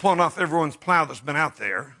broken the point off everyone's plow that's been out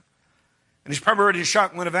there. And he's probably already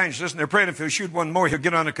shot one evangelist, and they're praying if he'll shoot one more, he'll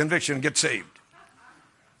get on a conviction and get saved.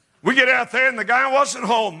 We get out there, and the guy wasn't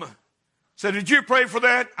home. Said, did you pray for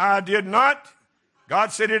that? I did not.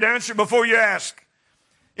 God said he'd answer before you ask.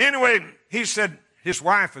 Anyway, he said his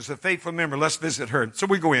wife is a faithful member. Let's visit her. So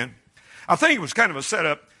we go in. I think it was kind of a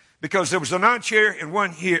setup because there was an odd chair and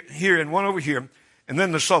one here and one over here, and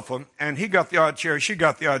then the sofa. And he got the odd chair. She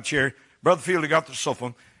got the odd chair. Brother Fielder got the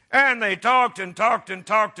sofa. And they talked and talked and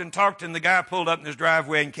talked and talked, and the guy pulled up in his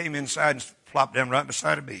driveway and came inside and plopped down right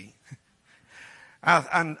beside of me.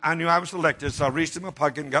 I knew I was elected, so I reached in my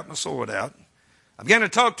pocket and got my sword out. I began to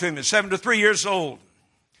talk to him at 73 years old.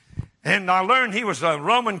 And I learned he was a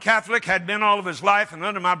Roman Catholic, had been all of his life, and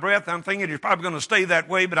under my breath I'm thinking he's probably going to stay that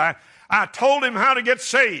way, but I told him how to get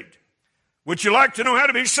saved. Would you like to know how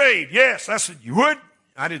to be saved? Yes. I said, you would?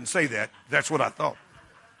 I didn't say that. That's what I thought.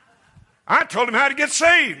 I told him how to get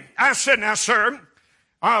saved. I said, now, sir,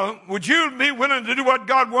 would you be willing to do what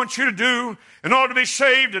God wants you to do in order to be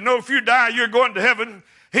saved and know if you die you're going to heaven?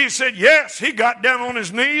 He said, yes. He got down on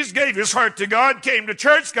his knees, gave his heart to God, came to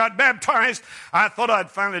church, got baptized. I thought I'd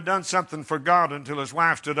finally done something for God until his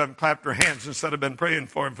wife stood up and clapped her hands and said, I've been praying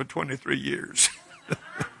for him for 23 years.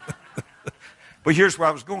 But here's where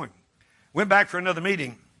I was going. Went back for another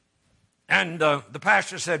meeting, and the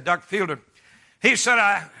pastor said, Dr. Fielder, he said,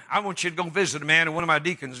 I want you to go visit a man, and one of my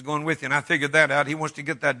deacons is going with you, and I figured that out. He wants to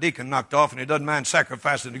get that deacon knocked off, and he doesn't mind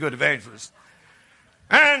sacrificing a good evangelist.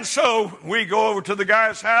 And so we go over to the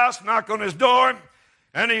guy's house, knock on his door,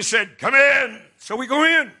 and he said, come in. So we go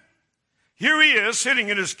in. Here he is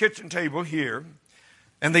sitting at his kitchen table here,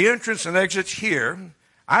 and the entrance and exit's here.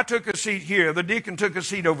 I took a seat here. The deacon took a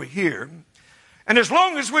seat over here. And as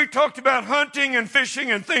long as we talked about hunting and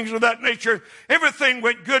fishing and things of that nature, everything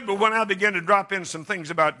went good. But when I began to drop in some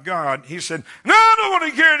things about God, he said, no, I don't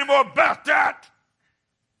want to hear any more about that.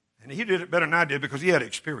 And he did it better than I did because he had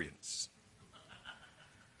experience.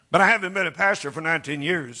 But I haven't been a pastor for 19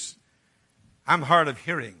 years. I'm hard of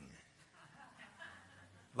hearing.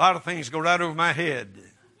 A lot of things go right over my head.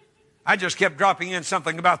 I just kept dropping in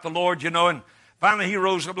something about the Lord, and finally he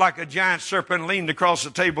rose up like a giant serpent, leaned across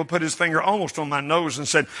the table, put his finger almost on my nose and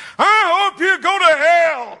said, I hope you go to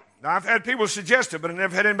hell. Now, I've had people suggest it, but I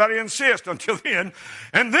never had anybody insist until then.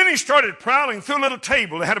 And then he started prowling through a little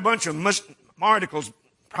table. They had a bunch of articles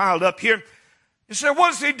piled up here. He said,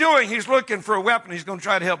 what's he doing? He's looking for a weapon. He's going to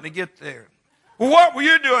try to help me get there. Well, what were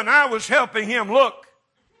you doing? I was helping him look.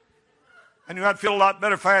 I knew I'd feel a lot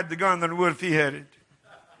better if I had the gun than I would if he had it.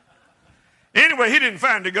 Anyway, he didn't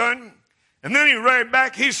find the gun. And then he ran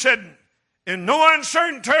back. He said, in no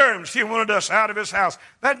uncertain terms, he wanted us out of his house.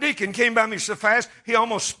 That deacon came by me so fast, he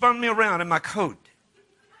almost spun me around in my coat.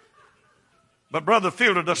 But Brother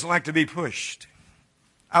Fielder doesn't like to be pushed.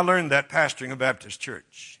 I learned that pastoring a Baptist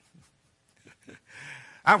church.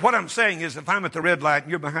 What I'm saying is if I'm at the red light and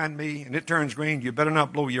you're behind me and it turns green, you better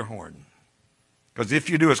not blow your horn. Because if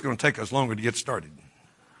you do, it's going to take us longer to get started.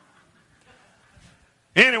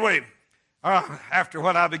 Anyway, after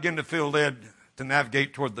what I began to feel led to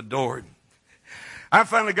navigate toward the door, I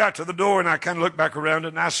finally got to the door, and I kind of looked back around it,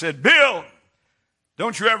 and I said, Bill,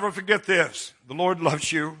 don't you ever forget this. The Lord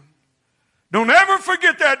loves you. Don't ever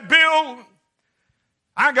forget that, Bill.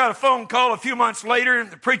 I got a phone call a few months later.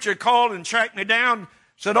 The preacher called and tracked me down.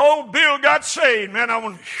 Said, old Bill got saved. Man, I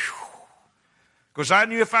went, because I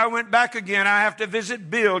knew if I went back again, I have to visit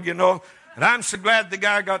Bill, you know. And I'm so glad the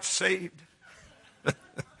guy got saved.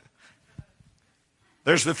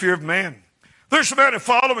 There's the fear of man. There's the man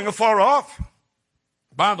following afar off.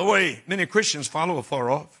 By the way, many Christians follow afar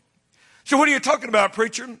off. So what are you talking about,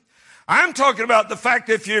 preacher? I'm talking about the fact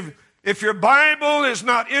that if your Bible is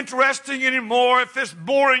not interesting anymore, if it's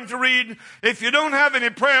boring to read, if you don't have any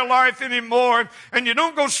prayer life anymore, and you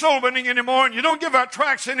don't go soul winning anymore, and you don't give out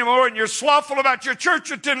tracts anymore, and you're slothful about your church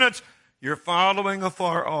attendance, you're following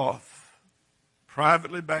afar off,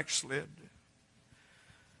 privately backslid.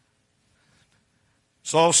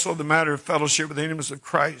 It's also the matter of fellowship with the enemies of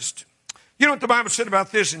Christ. You know what the Bible said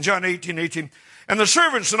about this in John 18:18? And the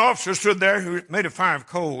servants and officers stood there who made a fire of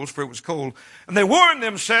coals, for it was cold. And they warmed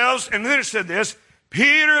themselves, and then it said this,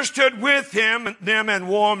 Peter stood with them and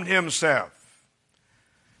warmed himself.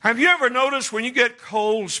 Have you ever noticed when you get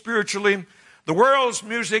cold spiritually, the world's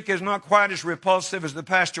music is not quite as repulsive as the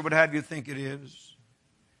pastor would have you think it is?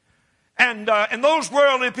 And those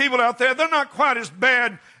worldly people out there, they're not quite as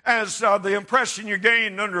bad as the impression you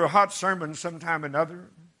gain under a hot sermon sometime or another,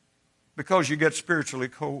 because you get spiritually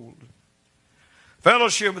cold.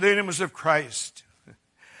 Fellowship with the enemies of Christ.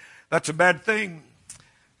 That's a bad thing.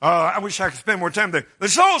 I wish I could spend more time there.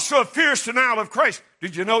 There's also a fierce denial of Christ.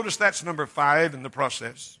 Did you notice that's number 5 in the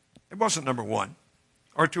process? It wasn't number 1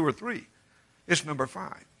 or 2 or 3. It's number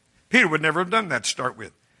 5. Peter would never have done that to start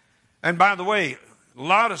with. And by the way, a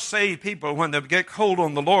lot of saved people, when they get cold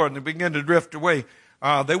on the Lord and they begin to drift away,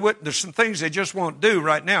 there's some things they just won't do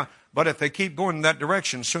right now. But if they keep going in that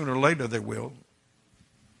direction, sooner or later they will.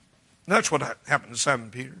 That's what happened to Simon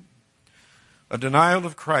Peter. A denial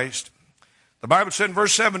of Christ. The Bible said in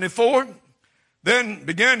verse 74, then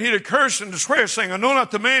began he to curse and to swear, saying, I know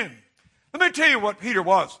not the man. Let me tell you what Peter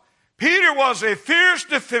was. Peter was a fierce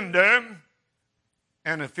defender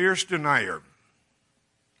and a fierce denier.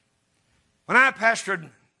 When I pastored,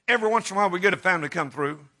 every once in a while we get a family come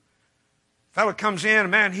through. A fellow comes in,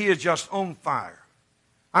 and man, he is just on fire.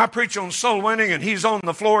 I preach on soul winning, and he's on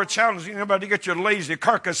the floor challenging everybody to get your lazy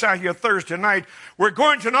carcass out here Thursday night. We're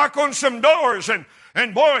going to knock on some doors,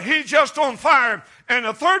 and boy, he's just on fire. And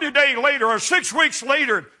a 30 days later or 6 weeks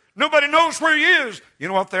later, nobody knows where he is. You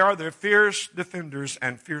know what they are? They're fierce defenders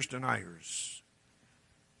and fierce deniers.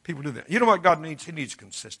 People do that. You know what God needs? He needs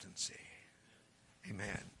consistency.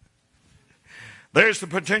 Amen. There's the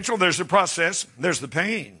potential, there's the process, there's the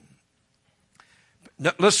pain.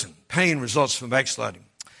 Now, listen, pain results from backsliding.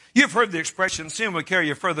 You've heard the expression, sin will carry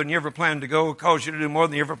you further than you ever planned to go, cause you to do more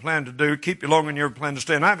than you ever planned to do, keep you longer than you ever planned to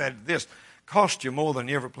stay. And I've added this, cost you more than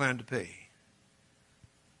you ever planned to pay.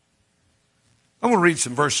 I want to read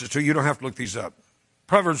some verses to you. You don't have to look these up.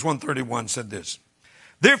 Proverbs 1:31 said this,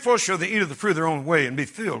 therefore shall they eat of the fruit of their own way and be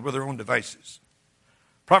filled with their own devices.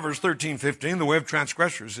 Proverbs 13:15, the way of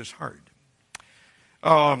transgressors is hard.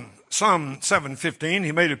 Psalm 7:15,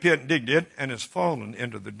 he made a pit and digged it and has fallen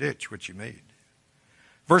into the ditch which he made.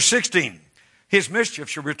 Verse 16, his mischief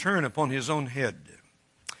shall return upon his own head.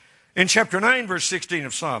 In chapter 9, verse 16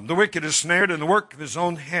 of Psalm, the wicked is snared in the work of his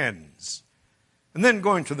own hands. And then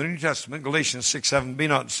going to the New Testament, Galatians 6:7, be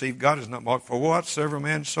not deceived, God is not mocked, for whatsoever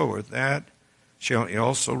man soweth, that shall he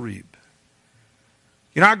also reap.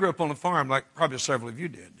 You know, I grew up on a farm like probably several of you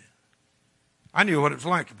did. I knew what it was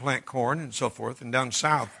like to plant corn and so forth, and down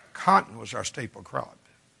south, cotton was our staple crop.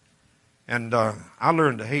 And I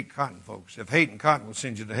learned to hate cotton, folks. If hating cotton will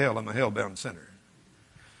send you to hell, I'm a hell-bound sinner.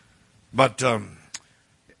 But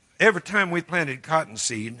every time we planted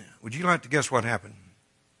cottonseed, would you like to guess what happened?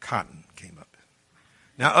 Cotton came up.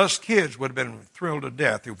 Now, us kids would have been thrilled to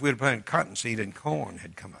death if we had planted cottonseed and corn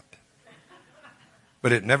had come up.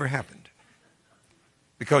 But it never happened.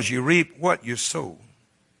 Because you reap what you sow.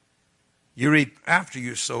 You reap after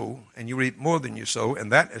you sow, and you reap more than you sow,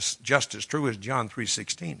 and that is just as true as John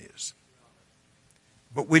 3:16 is.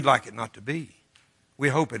 But we'd like it not to be. We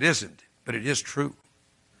hope it isn't, but it is true.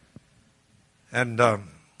 And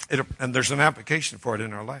there's an application for it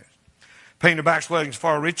in our lives. Pain of backsliding is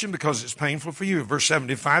far-reaching because it's painful for you. Verse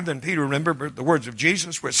 75, then Peter remembered the words of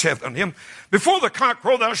Jesus, which saith unto him, before the cock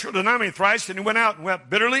crow thou shalt deny me thrice, and he went out and wept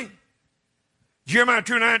bitterly. Jeremiah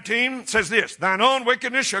 2:19 says this, thine own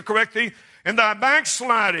wickedness shall correct thee, and thy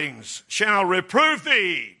backslidings shall reprove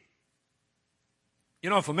thee. You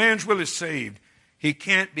know, if a man's will is saved, he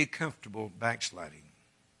can't be comfortable backsliding.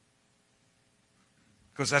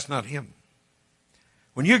 Because that's not him.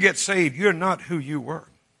 When you get saved, you're not who you were.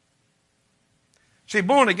 See,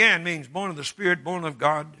 born again means born of the Spirit, born of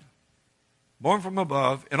God, born from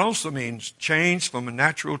above. It also means changed from a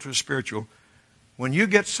natural to a spiritual. When you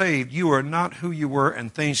get saved, you are not who you were,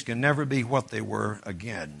 and things can never be what they were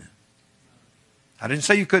again. I didn't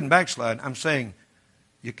say you couldn't backslide. I'm saying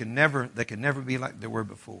they can never be like they were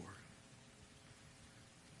before.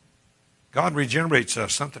 God regenerates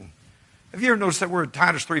us. Something. Have you ever noticed that word,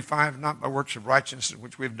 Titus 3:5, not by works of righteousness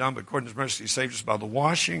which we have done, but according to His mercy He saved us by the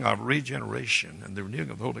washing of regeneration and the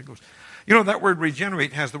renewing of the Holy Ghost. You know, that word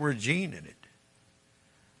regenerate has the word gene in it.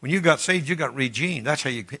 When you got saved, you got regened. That's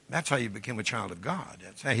how you became a child of God.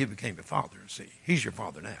 That's how He became your father. See, He's your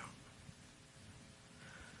father now.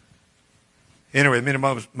 Anyway, many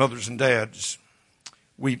mothers and dads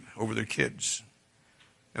weep over their kids.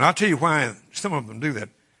 And I'll tell you why some of them do that.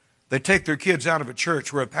 They take their kids out of a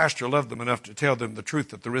church where a pastor loved them enough to tell them the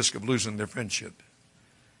truth at the risk of losing their friendship.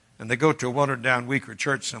 And they go to a watered-down, weaker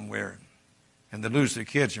church somewhere, and they lose their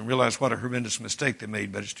kids and realize what a horrendous mistake they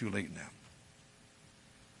made, but it's too late now.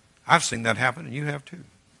 I've seen that happen, and you have too.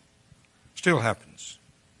 Still happens.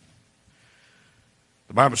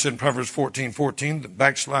 The Bible said in Proverbs 14:14, the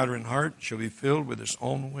backslider in heart shall be filled with his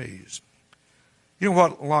own ways. You know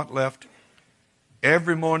what Lot left?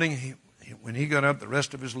 Every morning when he got up the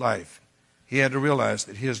rest of his life, he had to realize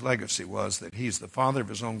that his legacy was that he's the father of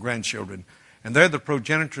his own grandchildren. And they're the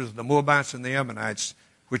progenitors of the Moabites and the Ammonites,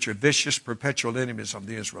 which are vicious, perpetual enemies of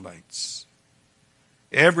the Israelites.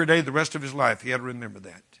 Every day the rest of his life, he had to remember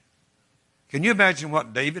that. Can you imagine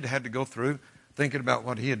what David had to go through, thinking about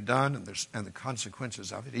what he had done and the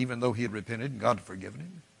consequences of it, even though he had repented and God had forgiven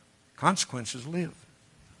him? Consequences live.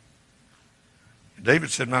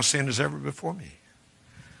 David said, my sin is ever before me.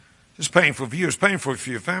 It's painful for you. It's painful for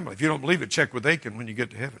your family. If you don't believe it, check with Achan when you get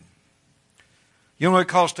to heaven. You know what it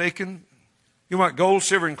cost Achan? You know what gold,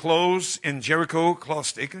 silver, and clothes in Jericho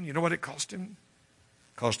cost Achan? You know what it cost him?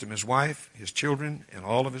 It cost him his wife, his children, and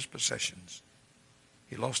all of his possessions.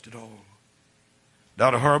 He lost it all.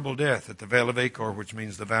 Died a horrible death at the Vale of Achor, which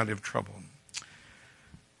means the Valley of Trouble.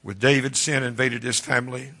 With David, sin invaded his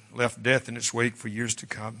family, left death in its wake for years to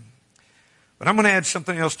come. But I'm going to add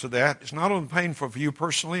something else to that. It's not only painful for you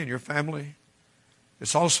personally and your family,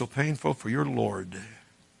 it's also painful for your Lord.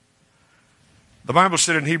 The Bible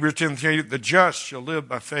said in Hebrews 10:3, the just shall live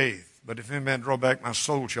by faith, but if any man draw back, my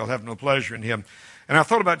soul shall have no pleasure in him. And I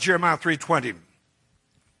thought about Jeremiah 3:20.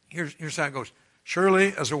 Here's how it goes.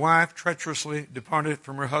 Surely as a wife treacherously departed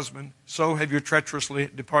from her husband, so have you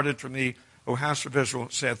treacherously departed from me, O house of Israel,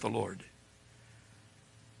 saith the Lord.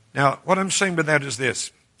 Now, what I'm saying by that is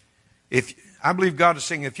this. I believe God is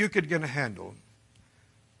saying, if you could get a handle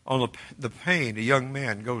on the pain a young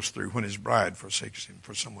man goes through when his bride forsakes him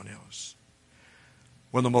for someone else.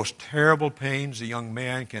 One of the most terrible pains a young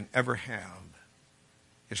man can ever have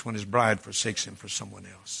is when his bride forsakes him for someone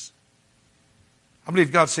else. I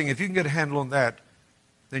believe God's saying, if you can get a handle on that,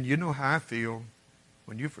 then you know how I feel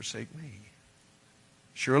when you forsake me.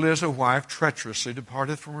 Surely as a wife treacherously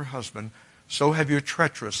departed from her husband, so have you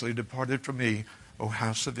treacherously departed from me, O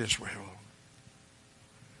house of Israel.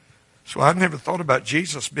 So I've never thought about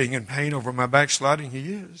Jesus being in pain over my backsliding.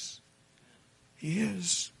 He is. He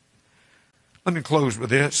is. Let me close with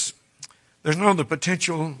this. There's not only the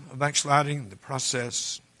potential of backsliding, the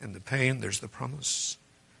process, and the pain, there's the promise.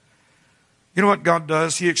 You know what God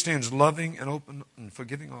does? He extends loving and open and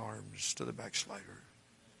forgiving arms to the backslider.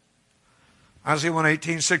 Isaiah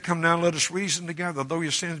 1:18 said, come now, let us reason together. Though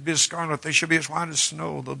your sins be as scarlet, they shall be as white as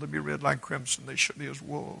snow. Though they be red like crimson, they shall be as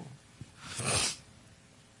wool.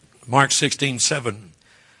 Mark 16:7.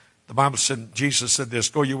 The Bible said, Jesus said this,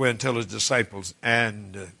 go your way and tell his disciples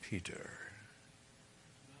and Peter.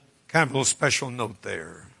 Kind of a little special note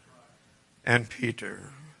there. And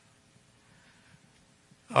Peter.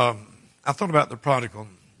 I thought about the prodigal.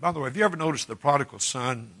 By the way, have you ever noticed the prodigal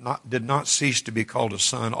son did not cease to be called a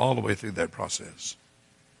son all the way through that process?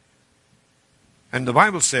 And the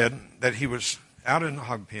Bible said that he was out in the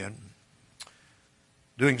hog pen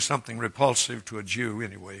doing something repulsive to a Jew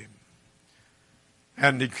anyway.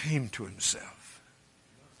 And he came to himself.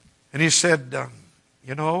 And he said,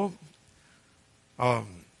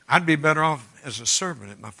 I'd be better off as a servant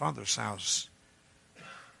at my father's house.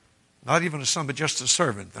 Not even a son, but just a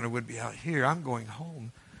servant than I would be out here. I'm going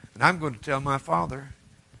home. And I'm going to tell my father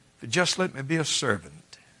to just let me be a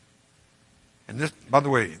servant. And this, by the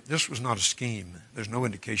way, this was not a scheme. There's no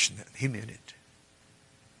indication that he meant it.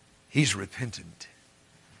 He's repentant.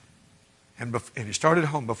 And he started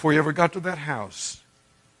home. Before he ever got to that house,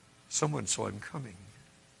 someone saw him coming.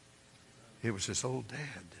 It was his old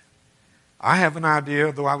dad. I have an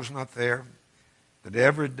idea, though I was not there, that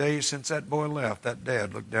every day since that boy left, that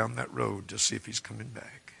dad looked down that road to see if he's coming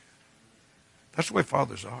back. That's the way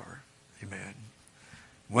fathers are. Amen.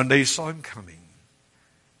 One day he saw him coming.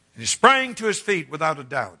 And he sprang to his feet without a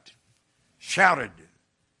doubt. Shouted.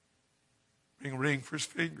 Bring a ring for his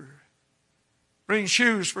finger. Bring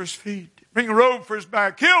shoes for his feet. Bring a robe for his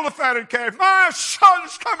back. Kill the fatted calf. My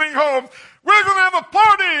son's coming home. We're going to have a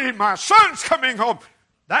party. My son's coming home.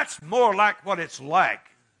 That's more like what it's like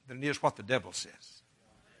than it is what the devil says.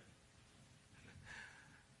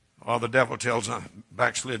 Oh, the devil tells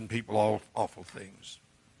backslidden people all awful things.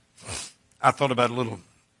 I thought about a little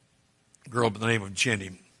girl by the name of Jenny,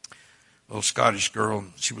 a little Scottish girl.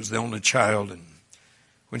 She was the only child, and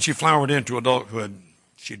when she flowered into adulthood,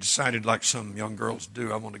 she decided, like some young girls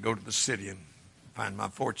do, I want to go to the city and find my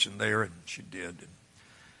fortune there, and she did. And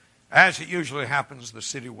as it usually happens, the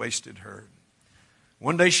city wasted her.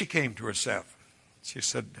 One day she came to herself. She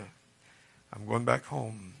said, I'm going back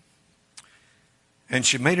home. And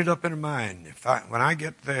she made it up in her mind, when I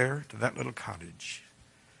get there to that little cottage,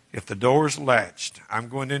 if the door is latched, I'm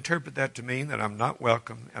going to interpret that to mean that I'm not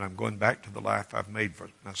welcome, and I'm going back to the life I've made for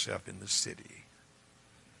myself in the city.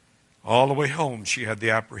 All the way home, she had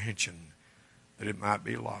the apprehension that it might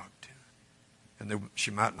be locked and that she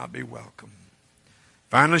might not be welcome.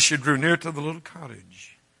 Finally, she drew near to the little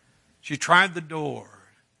cottage. She tried the door.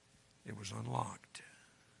 It was unlocked.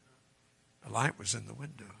 The light was in the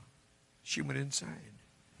window. She went inside.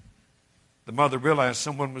 The mother realized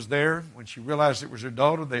someone was there. When she realized it was her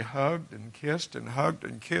daughter, they hugged and kissed and hugged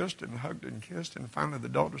and kissed and hugged and kissed. And finally the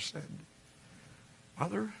daughter said,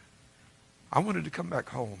 Mother, I wanted to come back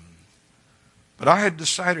home. But I had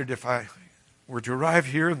decided if I were to arrive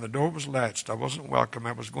here and the door was latched, I wasn't welcome.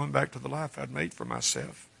 I was going back to the life I'd made for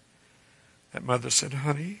myself. That mother said,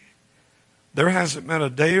 Honey, there hasn't been a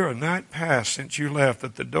day or a night passed since you left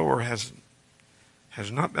that the door has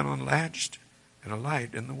not been unlatched and a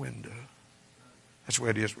light in the window. That's the way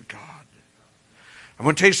it is with God. I'm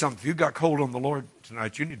going to tell you something. If you've got cold on the Lord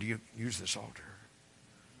tonight, you need to use this altar.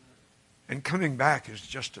 And coming back is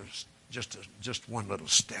just one little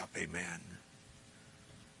step. Amen.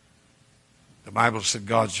 The Bible said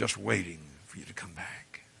God's just waiting for you to come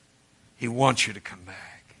back. He wants you to come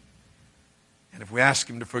back. And if we ask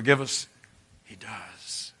Him to forgive us, He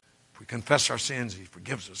does. If we confess our sins, He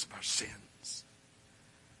forgives us of our sins.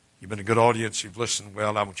 You've been a good audience. You've listened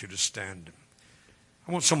well. I want you to stand.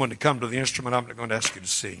 I want someone to come to the instrument. I'm not going to ask you to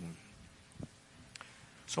sing.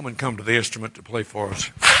 Someone come to the instrument to play for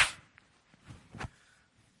us.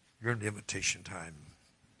 You're in the invitation time.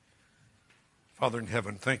 Father in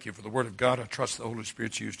heaven, thank you for the Word of God. I trust the Holy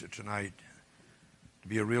Spirit's used it tonight to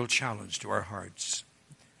be a real challenge to our hearts.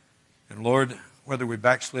 And Lord, whether we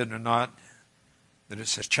backslid or not, that it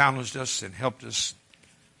has challenged us and helped us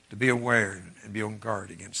to be aware and be on guard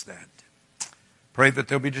against that. Pray that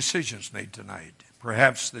there'll be decisions made tonight.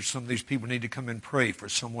 Perhaps there's some of these people need to come and pray for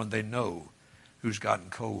someone they know who's gotten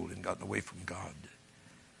cold and gotten away from God.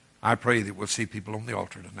 I pray that we'll see people on the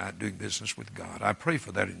altar tonight doing business with God. I pray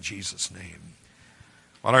for that in Jesus' name.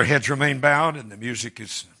 While our heads remain bowed and the music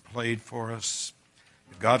is played for us,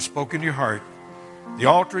 if God's spoken to your heart, the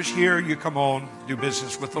altar is here. You come on, do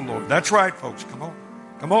business with the Lord. That's right, folks. Come on.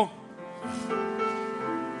 Come on.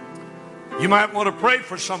 You might want to pray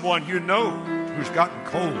for someone you know who's gotten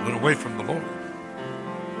cold and away from the Lord.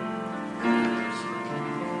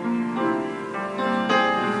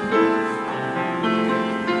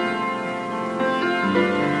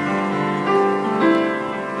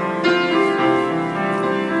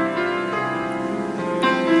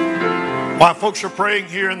 While folks are praying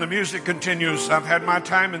here and the music continues, I've had my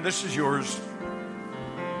time and this is yours.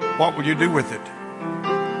 What will you do with it?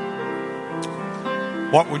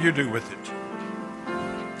 What will you do with it?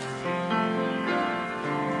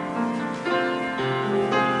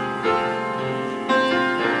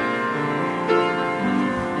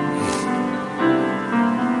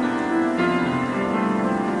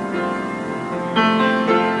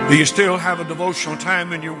 Do you still have a devotional time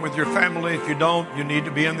with your family? If you don't, you need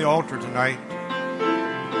to be in the altar tonight.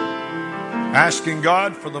 Asking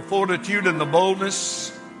God for the fortitude and the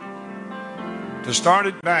boldness to start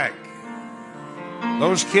it back.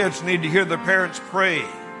 Those kids need to hear their parents pray,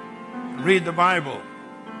 read the Bible.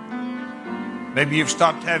 Maybe you've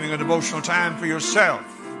stopped having a devotional time for yourself.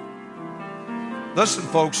 Listen,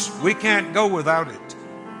 folks, we can't go without it.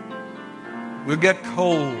 We'll get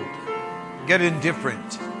cold, get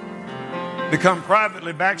indifferent, become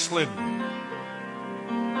privately backslidden.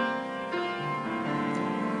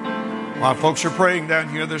 While folks are praying down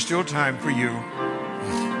here, there's still time for you.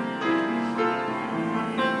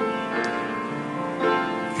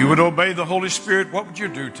 If you would obey the Holy Spirit, what would you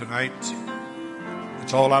do tonight?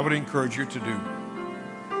 That's all I would encourage you to do.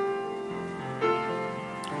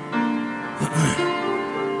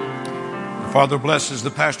 Father, bless as the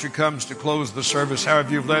pastor comes to close the service.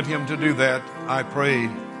 However you've led him to do that, I pray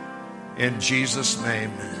in Jesus'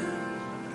 name.